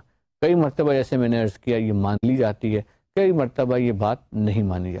کرنا. کئی مرتبہ جیسے میں نے عرض کیا یہ مان لی جاتی ہے، کئی مرتبہ یہ بات نہیں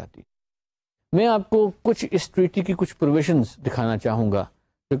مانی جاتی. میں آپ کو کچھ اس ٹریٹی کی کچھ پروویژنز دکھانا چاہوں گا،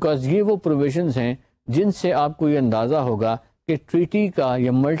 بیکاز یہ وہ پروویژنز ہیں جن سے آپ کو یہ اندازہ ہوگا کہ ٹریٹی کا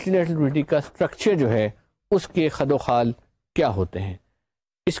یا ملٹی لیٹرل ٹریٹی کا اسٹرکچر جو ہے اس کے خد و خال کیا ہوتے ہیں.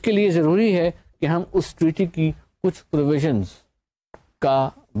 اس کے لیے ضروری ہے کہ ہم اس ٹریٹی کی کچھ پروویژنز کا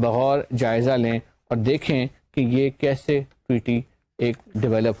بغور جائزہ لیں اور دیکھیں کہ یہ کیسے ٹریٹی ایک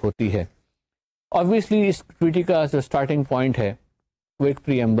ڈیولپ ہوتی ہے. آبویسلی اس ٹریٹی کا جو اسٹارٹنگ پوائنٹ ہے وہ ایک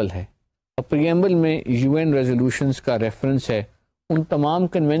پریمبل ہے، اور پریمبل میں UN ریزولوشنز کا ریفرنس ہے، ان تمام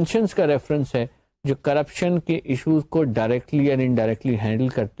کنونشنز کا ریفرنس ہے جو کرپشن کے ایشوز کو ڈائریکٹلی یا انڈائریکٹلی ہینڈل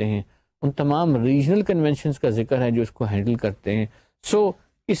کرتے ہیں، ان تمام ریجنل کنونشنز کا ذکر ہے جو اس کو ہینڈل کرتے ہیں. سو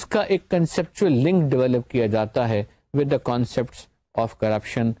اس کا ایک کنسیپچول لنک ڈیولپ کیا جاتا ہے with the concepts of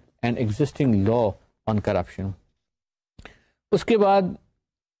corruption and existing law on corruption. اس کے بعد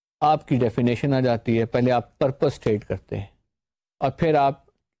آپ کی ڈیفینیشن آ جاتی ہے. پہلے آپ پرپس اسٹیٹ کرتے ہیں اور پھر آپ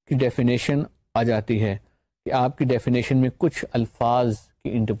کی ڈیفینیشن آ جاتی ہے کہ آپ کی ڈیفینیشن میں کچھ الفاظ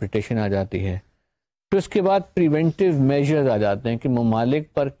کی انٹرپریٹیشن آ جاتی ہے. پھر اس کے بعد پریونٹیو میجرز آ جاتے ہیں کہ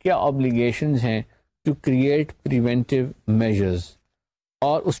ممالک پر کیا آبلیگیشنز ہیں ٹو کریٹ پریونٹیو میجرز،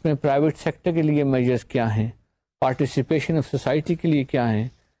 اور اس میں پرائیویٹ سیکٹر کے لیے میجرز کیا ہیں، پارٹیسپیشن آف سوسائٹی کے لیے کیا ہیں،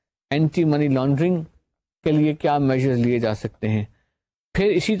 اینٹی منی لانڈرنگ کے لیے کیا میجرز لیے جا سکتے ہیں. پھر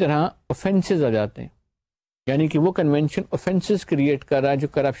اسی طرح اوفینسز آ جاتے ہیں، یعنی کہ وہ کنونشن اوفینسز کریٹ کر رہا ہے جو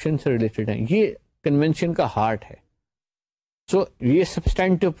کرپشن سے ریلیٹڈ ہیں، یہ کنونشن کا ہارٹ ہے. سو یہ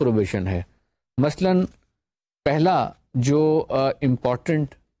سبسٹینٹیو پروویژن ہے. مثلا پہلا جو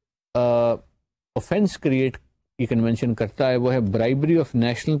امپورٹنٹ اوفینس کریٹ یہ کنونشن کرتا ہے وہ ہے bribery of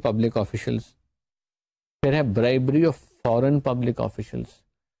national public officials, پھر ہے bribery of foreign public officials,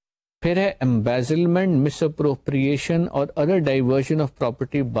 پھر ہے embezzlement, misappropriation اور other diversion of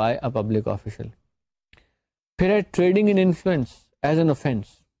property by a public official، پھر ہے trading in influence as an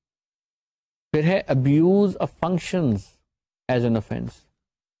offense، پھر ہے abuse of functions as an offense.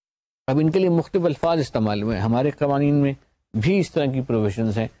 اب ان کے لیے مختلف الفاظ استعمال ہوئے ہیں، ہمارے قوانین میں بھی اس طرح کی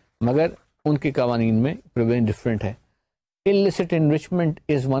پروویژنز ہیں مگر ان کے قوانین میں پروویژن ڈفرینٹ ہے. illicit enrichment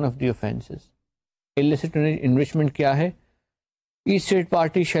is one of the offenses. illicit enrichment کیا ہے؟ Each state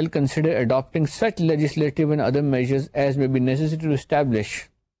party shall consider adopting such legislative and other measures as may be necessary to establish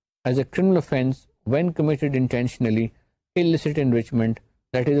as a criminal offense when committed intentionally illicit enrichment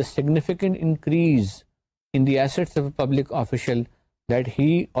that is a significant increase in the assets of a public official that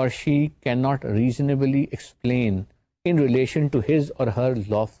he or she cannot reasonably explain in relation to his or her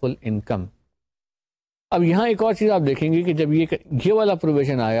lawful income. اب یہاں ایک اور چیز آپ دیکھیں گے کہ جب یہ والا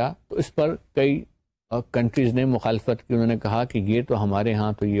پروویژن آیا تو اس پر کئی کنٹریز نے مخالفت کی. انہوں نے کہا کہ یہ تو ہمارے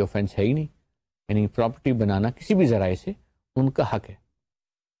ہاں تو یہ اوفینس ہے ہی نہیں، یعنی پراپرٹی بنانا کسی بھی ذرائع سے ان کا حق ہے،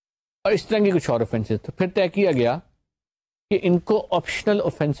 اور اس طرح کی کچھ اور اوفینسز. تو پھر طے کیا گیا کہ ان کو آپشنل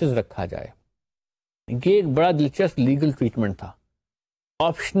اوفینسز رکھا جائے. یہ ایک بڑا دلچسپ لیگل ٹریٹمنٹ تھا،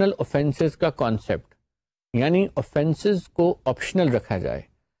 آپشنل اوفینسز کا کانسیپٹ، یعنی اوفینسز کو آپشنل رکھا جائے.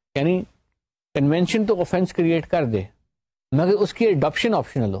 یعنی کنونشن تو اوفینس کریٹ کر دے مگر اس کی اڈاپشن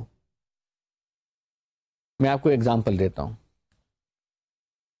آپشنل ہو. میں آپ کو ایگزامپل دیتا ہوں.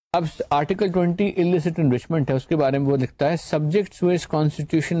 اب آرٹیکل 20 illicit enrichment ہے، اس کے بارے میں وہ لکھتا ہے subject to its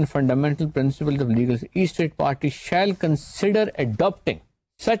constitution fundamental principles of legal each state party shall consider adopting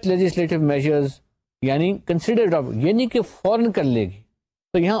such legislative measures، یعنی consider یعنی کہ فوراً کر لے گی.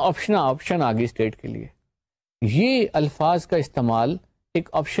 تو یہاں آپشن آ گئی اسٹیٹ کے لیے. یہ الفاظ کا استعمال ایک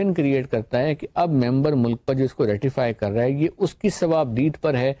آپشن کریٹ کرتا ہے کہ اب ممبر ملک پر جو اس کو ریٹیفائی کر رہا ہے یہ اس کی ثوابدید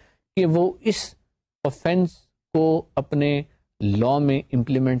پر ہے کہ وہ اس آفینس کو اپنے لا میں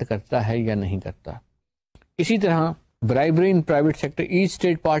امپلیمنٹ کرتا ہے یا نہیں کرتا. اسی طرح bribery in private sector, each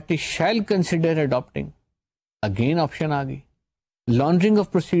state party shall consider adopting. Again option آ گئی. Laundering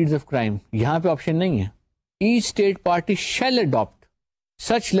of proceeds of crime, یہاں پہ option نہیں ہے. Each state party shall adopt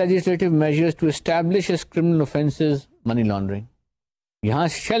such legislative measures to establish as criminal offences money laundering. یہاں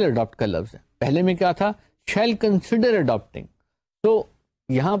shall adopt کا لفظ ہے. پہلے میں کیا تھا؟ shall consider adopting. تو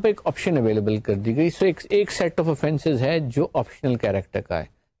یہاں پہ ایک آپشن اویلیبل کر دی گئی. سو ایک سیٹ آف offences ہے جو آپشنل کیریکٹر کا ہے,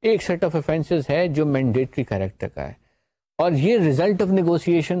 ایک سیٹ آف offences ہے جو مینڈیٹری کیریکٹر کا ہے, اور یہ ریزلٹ آف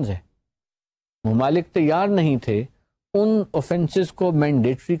نیگوسیشنز ہے. ممالک تیار نہیں تھے ان offences کو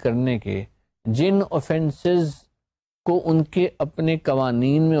مینڈیٹری کرنے کے جن offences کو ان کے اپنے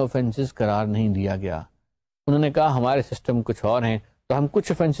قوانین میں offences قرار نہیں دیا گیا. انہوں نے کہا ہمارے سسٹم کچھ اور ہیں, تو ہم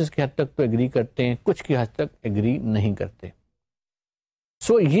کچھ offences کی حد تک تو ایگری کرتے ہیں, کچھ کی حد تک ایگری نہیں کرتے.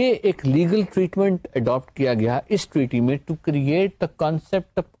 سو یہ ایک لیگل ٹریٹمنٹ اڈاپٹ کیا گیا اس ٹریٹی میں to create the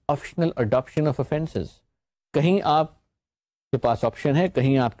concept of optional adoption of offences. کہیں آپ کے پاس آپشن ہے,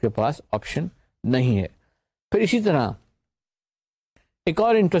 کہیں آپ کے پاس آپشن نہیں ہے. پھر اسی طرح ایک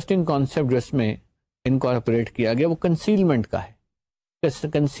اور انٹرسٹنگ کانسیپٹ جو اس میں انکارپوریٹ کیا گیا وہ کنسیلمنٹ کا ہے.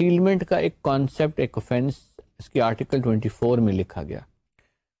 کنسیلمنٹ کا ایک کانسیپٹ, ایک offense اس کے آرٹیکل 24 میں لکھا گیا.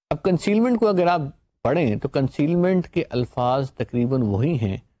 اب کنسیلمنٹ کو اگر آپ پڑھیں تو کنسیلمنٹ کے الفاظ تقریباً وہی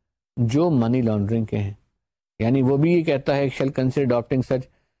ہیں جو منی لانڈرنگ کے ہیں. یعنی وہ بھی یہ کہتا ہے shall consider adopting such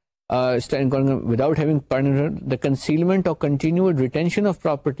without having the concealment or continued retention of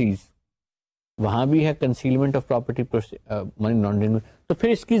properties. وہاں بھی ہے concealment of property money laundering میں. تو پھر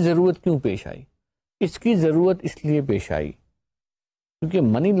اس کی ضرورت کیوں پیش آئی؟ اس کی ضرورت اس لیے پیش آئی کیونکہ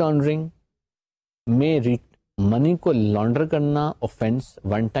منی لانڈرنگ میں منی کو لانڈر کرنا آفینس,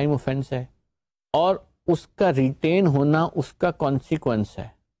 ون ٹائم آفینس ہے, اور اس کا ریٹین ہونا اس کا کانسیکوینس ہے.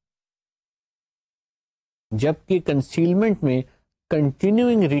 جبکہ کنسیلمنٹ میں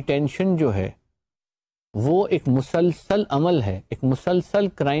کنٹینیوئنگ ریٹینشن جو ہے وہ ایک مسلسل عمل ہے, ایک مسلسل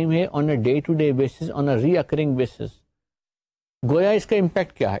کرائم ہے, آن a day to day basis, on a re occurring basis. گویا اس کا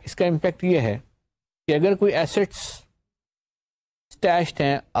امپیکٹ کیا ہے؟ اس کا امپیکٹ یہ ہے کہ اگر کوئی ایسٹس اسٹیشڈ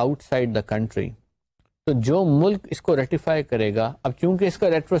ہیں آؤٹ سائڈ دا کنٹری, تو جو ملک اس کو ریٹیفائی کرے گا, اب چونکہ اس کا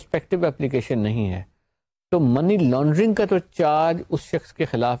ریٹروسپیکٹو اپلیکیشن نہیں ہے, تو منی لانڈرنگ کا تو چارج اس شخص کے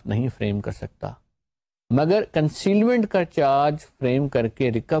خلاف نہیں فریم کر سکتا, مگر کنسیلمنٹ کا چارج فریم کر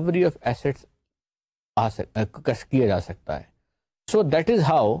کے ریکوری آف ایسٹس کیا جا سکتا ہے. So that is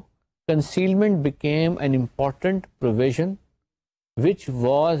how concealment became an important provision which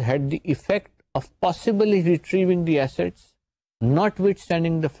had the effect of possibly retrieving the assets,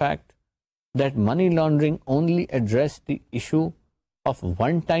 notwithstanding the fact that money laundering only addressed the issue of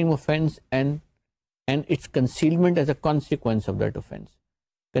one-time offense and its concealment as a consequence of that offense.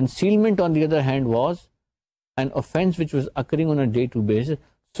 Concealment, on the other hand, was an offense which was occurring on a day-to-day basis.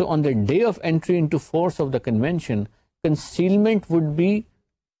 So on the day of entry into force of the convention, concealment would be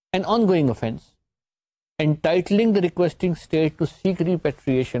an ongoing offense, entitling the requesting state to seek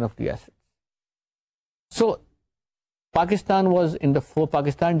repatriation of the assets. So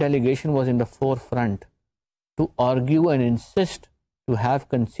Pakistan delegation was in the forefront to argue and insist to have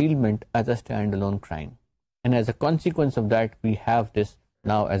concealment as a standalone crime. And as a consequence of that, we have this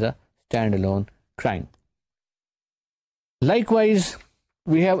now as a standalone crime. Likewise,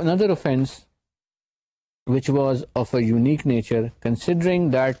 we have another offense which was of a unique nature,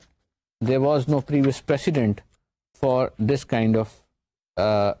 considering that there was no previous precedent for this kind of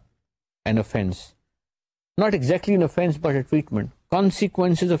an offense. Not exactly an offense, but a treatment.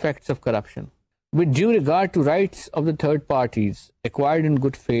 Consequences of acts of corruption. With due regard to rights of the third parties acquired in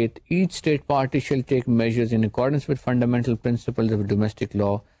good faith, each state party shall take measures in accordance with fundamental principles of domestic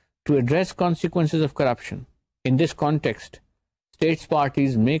law to address consequences of corruption. In this context, states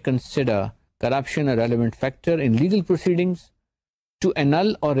parties may consider corruption a relevant factor in legal proceedings to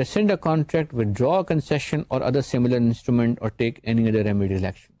annul or rescind a contract, withdraw a concession or other similar instrument, or take any other remedial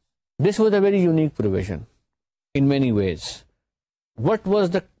action. This was a very unique provision in many ways. What was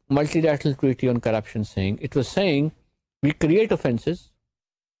the multilateral treaty on corruption saying? It was saying we create offenses,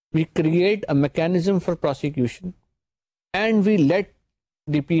 we create a mechanism for prosecution, and we let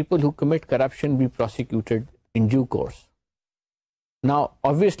the people who commit corruption be prosecuted in due course. Now,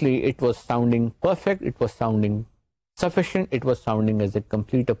 obviously, it was sounding perfect, it was sounding sufficient, it was sounding as a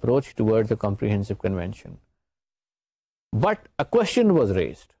complete approach towards a comprehensive convention. But a question was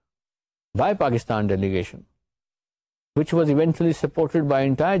raised by Pakistan delegation, which was eventually supported by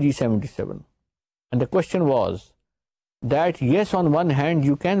entire G77. And the question was that, yes, on one hand,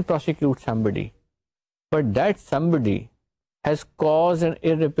 you can prosecute somebody, but that somebody has caused an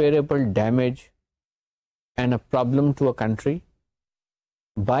irreparable damage and a problem to a country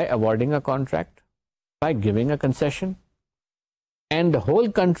by awarding a contract, by giving a concession, and the whole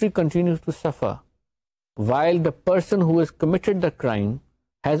country continues to suffer, while the person who has committed the crime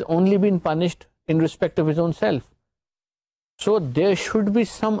has only been punished in respect of his own self. So there should be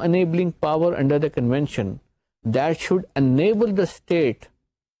some enabling power under the convention that should enable the state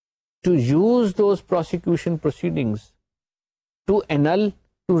to use those prosecution proceedings to annul,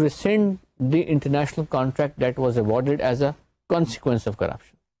 to rescind the international contract that was awarded as a consequence of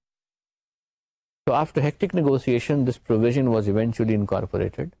corruption. So after hectic negotiation, this provision was eventually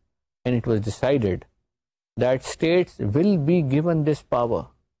incorporated, and it was decided that states will be given this power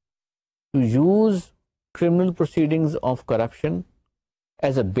to use criminal proceedings of corruption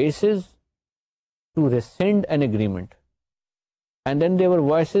as a basis to rescind an agreement. And then there were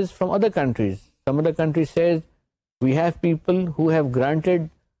voices from other countries. Some other countries said, we have people who have granted,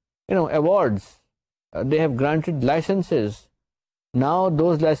 awards. They have granted licenses. Now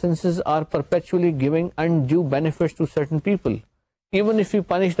those licenses are perpetually giving undue benefits to certain people. Even if you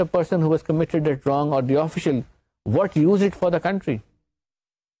punish the person who has committed that wrong or the official, what use it for the country?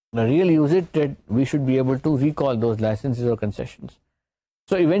 The real use it that we should be able to recall those licenses or concessions.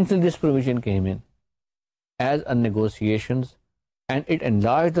 So eventually this provision came in as a negotiations, and it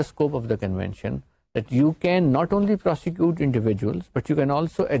enlarged the scope of the convention that you can not only prosecute individuals, but you can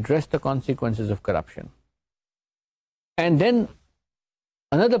also address the consequences of corruption. And then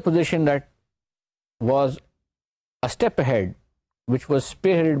another position that was a step ahead, which was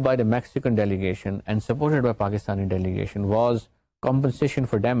spearheaded by the Mexican delegation and supported by Pakistani delegation, was compensation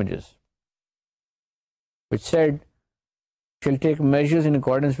for damages, which said, shall take measures in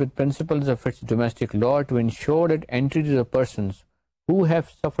accordance with principles of its domestic law to ensure that entities or persons who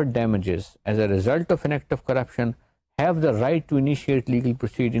have suffered damages as a result of an act of corruption have the right to initiate legal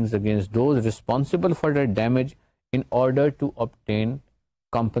proceedings against those responsible for that damage in order to obtain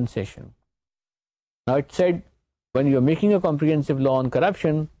compensation. Now it said, when you're making a comprehensive law on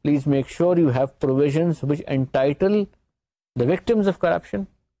corruption, please make sure you have provisions which entitle the victims of corruption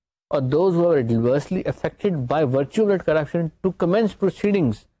or those who are adversely affected by virtue of that corruption to commence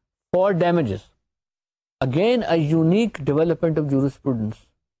proceedings for damages. Again, a unique development of jurisprudence,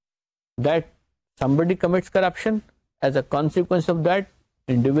 that somebody commits corruption, as a consequence of that,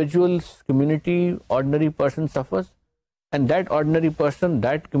 individuals, community, ordinary person suffers, and that ordinary person,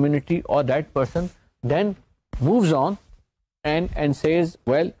 that community or that person then moves on and says,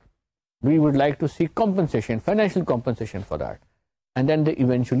 well, we would like to see compensation, financial compensation for that. And then they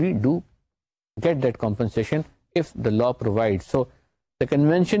eventually do get that compensation if the law provides. So the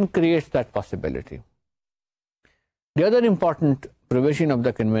convention creates that possibility. The other important provision of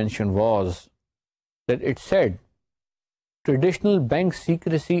the convention was that it said traditional bank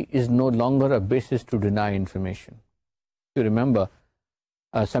secrecy is no longer a basis to deny information. You remember,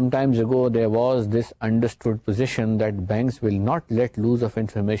 some times ago there was this understood position that banks will not let loose of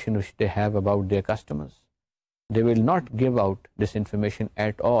information which they have about their customers. They will not give out this information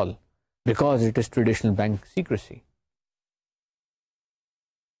at all because it is traditional bank secrecy.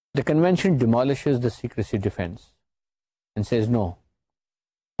 The convention demolishes the secrecy defense and says no.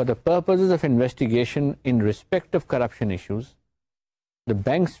 For the purposes of investigation in respect of corruption issues, the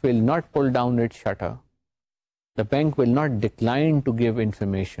banks will not pull down its shutter. The bank will not decline to give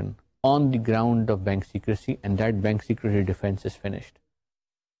information on the ground of bank secrecy, and that bank secrecy defense is finished.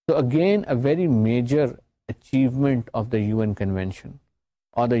 So again, a very major achievement of the UN Convention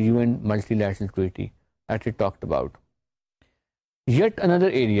or the UN multilateral treaty that it talked about. Yet another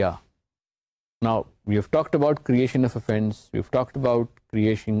area. Now, we have talked about creation of offense, we've talked about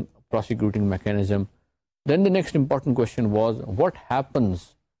creating prosecuting mechanism. Then the next important question was, what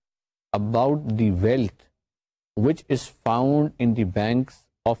happens about the wealth which is found in the banks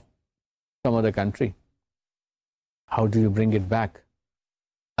of some other country? How do you bring it back?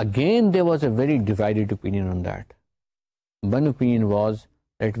 Again, there was a very divided opinion on that. One opinion was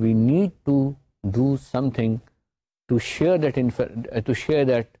that we need to do something to share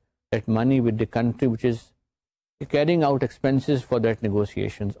that money with the country which is carrying out expenses for that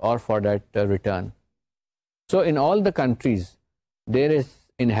negotiations or for that return. So in all the countries, there is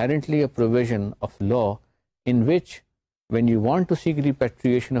inherently a provision of law in which when you want to seek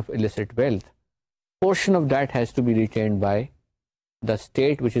repatriation of illicit wealth, portion of that has to be retained by the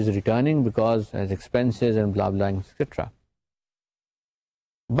state which is returning because as expenses and blah blah, etc.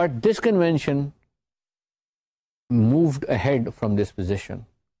 But this convention moved ahead from this position,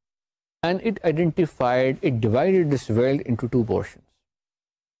 and it divided this wealth into two portions.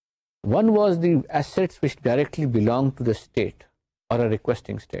 One was the assets which directly belong to the state or a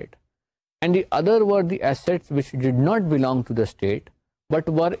requesting state, and the other were the assets which did not belong to the state but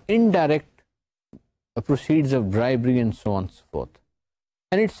were indirect proceeds of bribery and so on and so forth.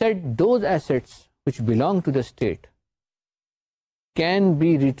 And it said those assets which belong to the state can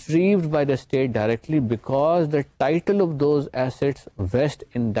be retrieved by the state directly because the title of those assets vests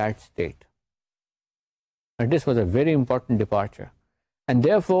in that state. And this was a very important departure. And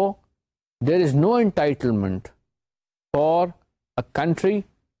therefore, there is no entitlement for a country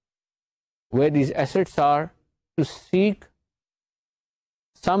where these assets are to seek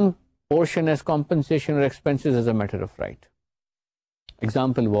some portion as compensation or expenses as a matter of right.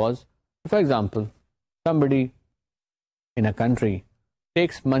 Example was, for example, somebody in a country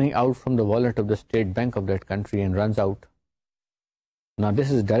takes money out from the wallet of the state bank of that country and runs out. Now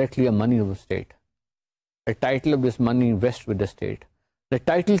this is directly a money of the state. The title of this money vests with the state. The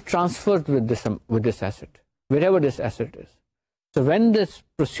title transfers with this asset, wherever this asset is. So when these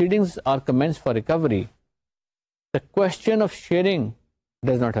proceedings are commenced for recovery, the question of sharing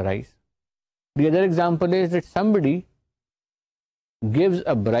does not arise. The other example is that somebody gives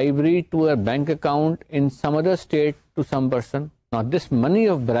a bribery to a bank account in some other state to some person. Now this money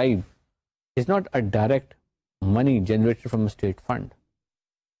of bribe is not a direct money generated from a state fund.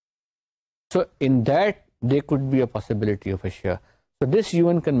 So in that there could be a possibility of a share. So this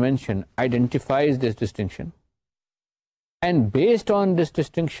UN Convention identifies this distinction, and based on this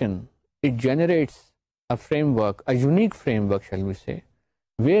distinction, it generates a framework, a unique framework, shall we say,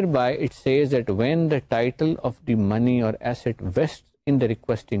 whereby it says that when the title of the money or asset vests in the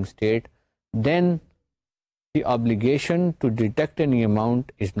requesting state, then the obligation to deduct any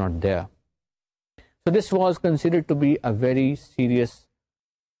amount is not there. So this was considered to be a very serious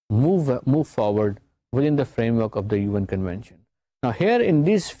move forward within the framework of the UN Convention. Now here in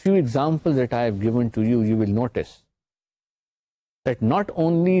these few examples that I have given to you, you will notice that not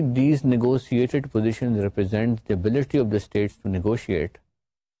only these negotiated positions represent the ability of the states to negotiate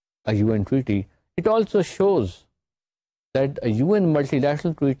a UN treaty, it also shows that a UN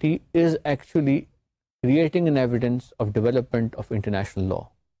multilateral treaty is actually creating an evidence of development of international law.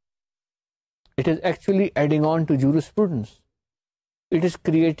 It is actually adding on to jurisprudence. It is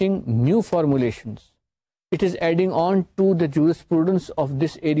creating new formulations. It is adding on to the jurisprudence of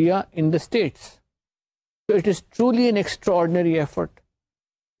this area in the states. So it is truly an extraordinary effort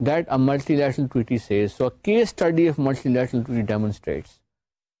that a multilateral treaty says. So a case study of multilateral treaty demonstrates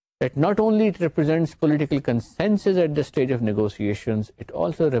that not only it represents political consensus at the stage of negotiations, it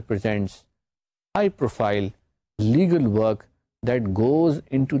also represents high-profile legal work that goes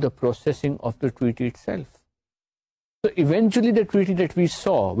into the processing of the treaty itself. So eventually the treaty that we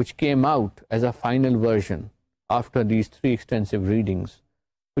saw, which came out as a final version after these 3 extensive readings,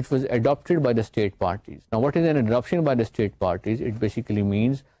 which was adopted by the state parties. Now what is an adoption by the state parties? It basically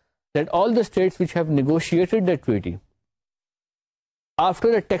means that all the states which have negotiated the treaty,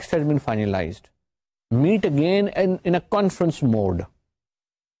 after the text has been finalized, meet again in a conference mode.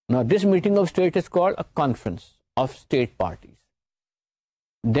 Now this meeting of states is called a conference of state parties.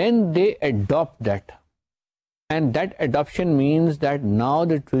 Then they adopt that. And that adoption means that now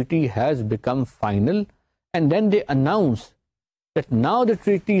the treaty has become final, and then they announce that now the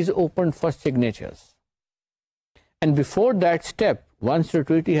treaty is open for signatures. And before that step, once the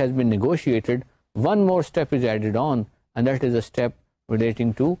treaty has been negotiated, one more step is added on, and that is a step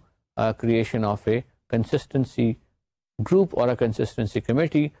relating to creation of a consistency group or a consistency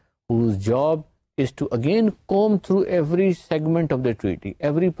committee, whose job is to again comb through every segment of the treaty,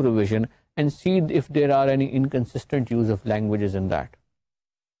 every provision, and see if there are any inconsistent use of languages in that.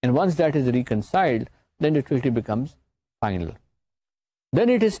 And once that is reconciled, then the treaty becomes final. Then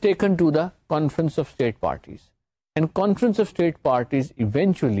it is taken to the Conference of State Parties. And Conference of State Parties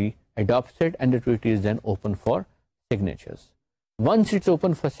eventually adopts it, and the treaty is then open for signatures. Once it's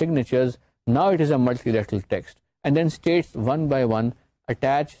open for signatures, now it is a multilateral text. And then states one by one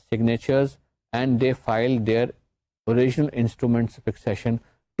attach signatures, and they file their original instruments of accession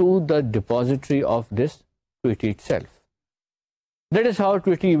to the depository of this treaty itself. That is how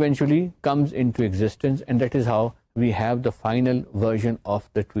treaty eventually comes into existence, and that is how we have the final version of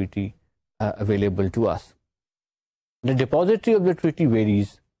the treaty available to us. The depository of the treaty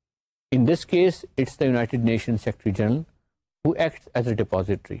varies. In this case, it's the United Nations Secretary General who acts as a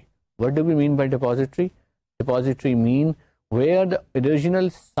depository. What do we mean by depository? Depository mean where the original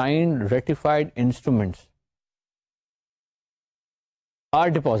signed, ratified instruments are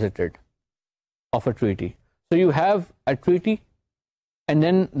deposited of a treaty. So you have a treaty, and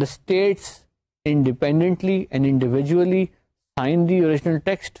then the states independently and individually sign the original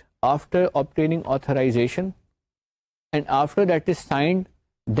text after obtaining authorization, and after that is signed,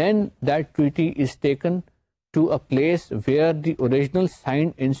 then that treaty is taken to a place where the original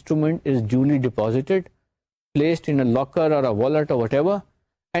signed instrument is duly deposited, placed in a locker or a wallet or whatever,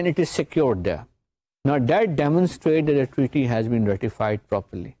 and it is secured there. Now that demonstrates that the treaty has been ratified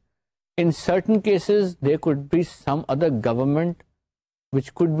properly. In certain cases, there could be some other government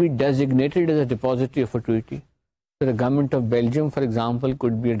which could be designated as a depository of a treaty. So the government of Belgium, for example,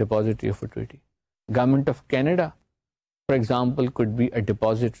 could be a depository of a treaty. Government of Canada, for example, could be a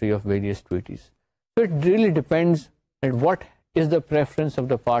depository of various treaties. So it really depends on what is the preference of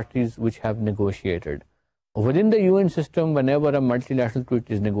the parties which have negotiated. Within the UN system, whenever a multilateral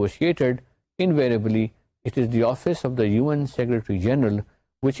treaty is negotiated, invariably it is the office of the UN Secretary General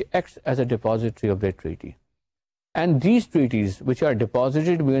which acts as a depository of that treaty. And these treaties which are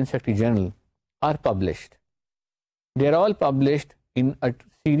deposited with UN Secretary General are published. They are all published in a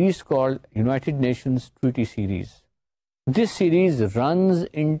series called United Nations Treaty Series. This series runs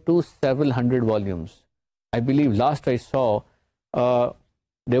into several hundred volumes. I believe last I saw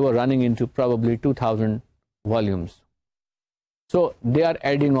they were running into probably 2,000 volumes. So they are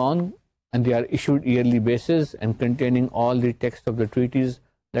adding on, and they are issued yearly basis and containing all the text of the treaties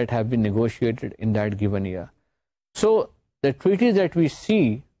that have been negotiated in that given year. So the treaties that we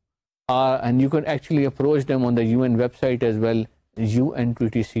see are, and you can actually approach them on the UN website as well, UN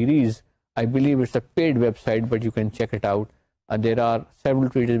Treaty Series. I believe it's a paid website, but you can check it out. There are several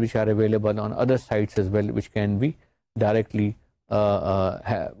treaties which are available on other sites as well, which can be directly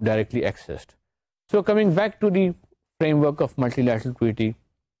accessed. So coming back to the framework of multilateral treaty,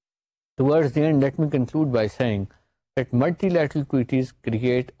 towards the end, let me conclude by saying that multilateral treaties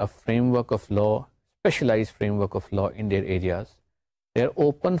create a framework of law, specialized framework of law in their areas. They are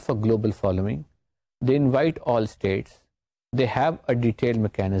open for global following. They invite all states. They have a detailed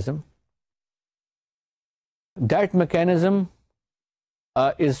mechanism. That mechanism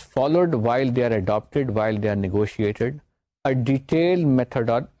is followed while they are adopted, while they are negotiated. A detailed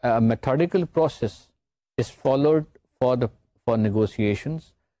methodical process is followed for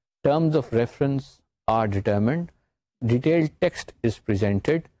negotiations. Terms of reference are determined. Detailed text is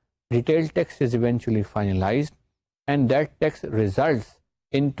presented. Detailed text is eventually finalized, and that text results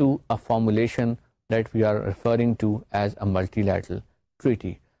into a formulation that we are referring to as a multilateral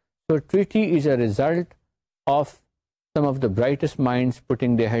treaty. So treaty is a result of some of the brightest minds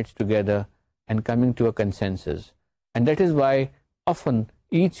putting their heads together and coming to a consensus. And that is why often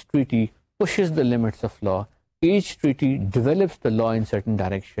each treaty pushes the limits of law. Each treaty develops the law in certain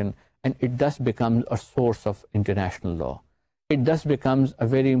direction, and it thus becomes a source of international law. It thus becomes a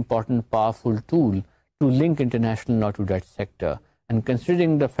very important, powerful tool to link international law to that sector. And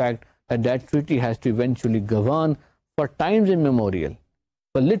considering the fact that that treaty has to eventually govern for times immemorial,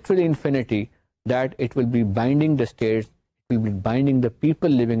 for literally infinity, that it will be binding the states, it will be binding the people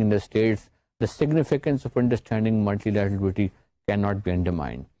living in the states, the significance of understanding multilateral treaty cannot be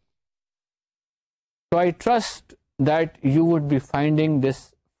undermined. So I trust that you would be finding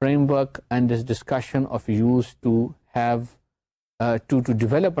this framework and this discussion of use to have to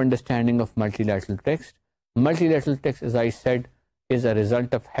develop understanding of multilateral text. Multilateral text, as I said, is a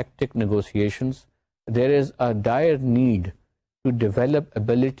result of hectic negotiations. There is a dire need to develop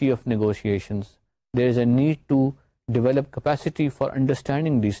ability of negotiations. There is a need to develop capacity for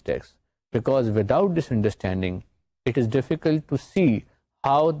understanding these texts, because without this understanding, it is difficult to see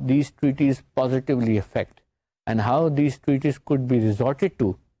how these treaties positively affect and how these treaties could be resorted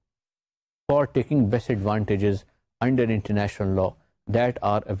to for taking best advantages under international law that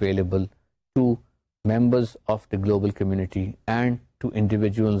are available to members of the global community and to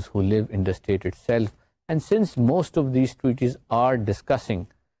individuals who live in the state itself. And since most of these treaties are discussing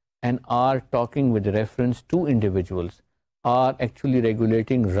and are talking with reference to individuals, are actually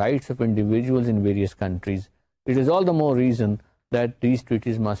regulating rights of individuals in various countries, it is all the more reason that these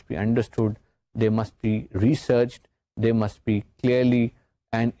treaties must be understood, they must be researched, they must be clearly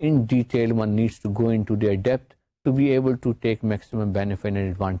and in detail. One needs to go into their depth to be able to take maximum benefit and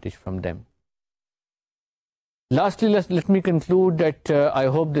advantage from them. Lastly, let me conclude that I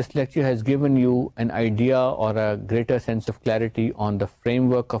hope this lecture has given you an idea or a greater sense of clarity on the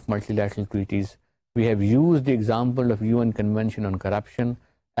framework of multilateral treaties. We have used the example of UN Convention on Corruption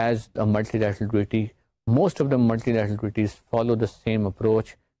as a multilateral treaty. Most of the multilateral treaties follow the same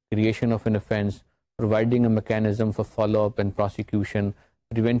approach: creation of an offense, providing a mechanism for follow-up and prosecution,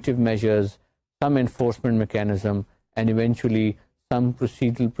 preventive measures, some enforcement mechanism, and eventually some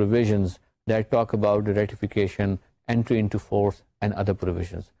procedural provisions that talk about the ratification, entry into force, and other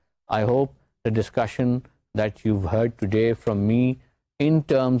provisions. I hope the discussion that you've heard today from me in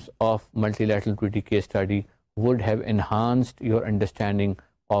terms of multilateral treaty case study would have enhanced your understanding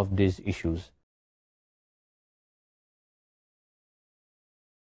of these issues.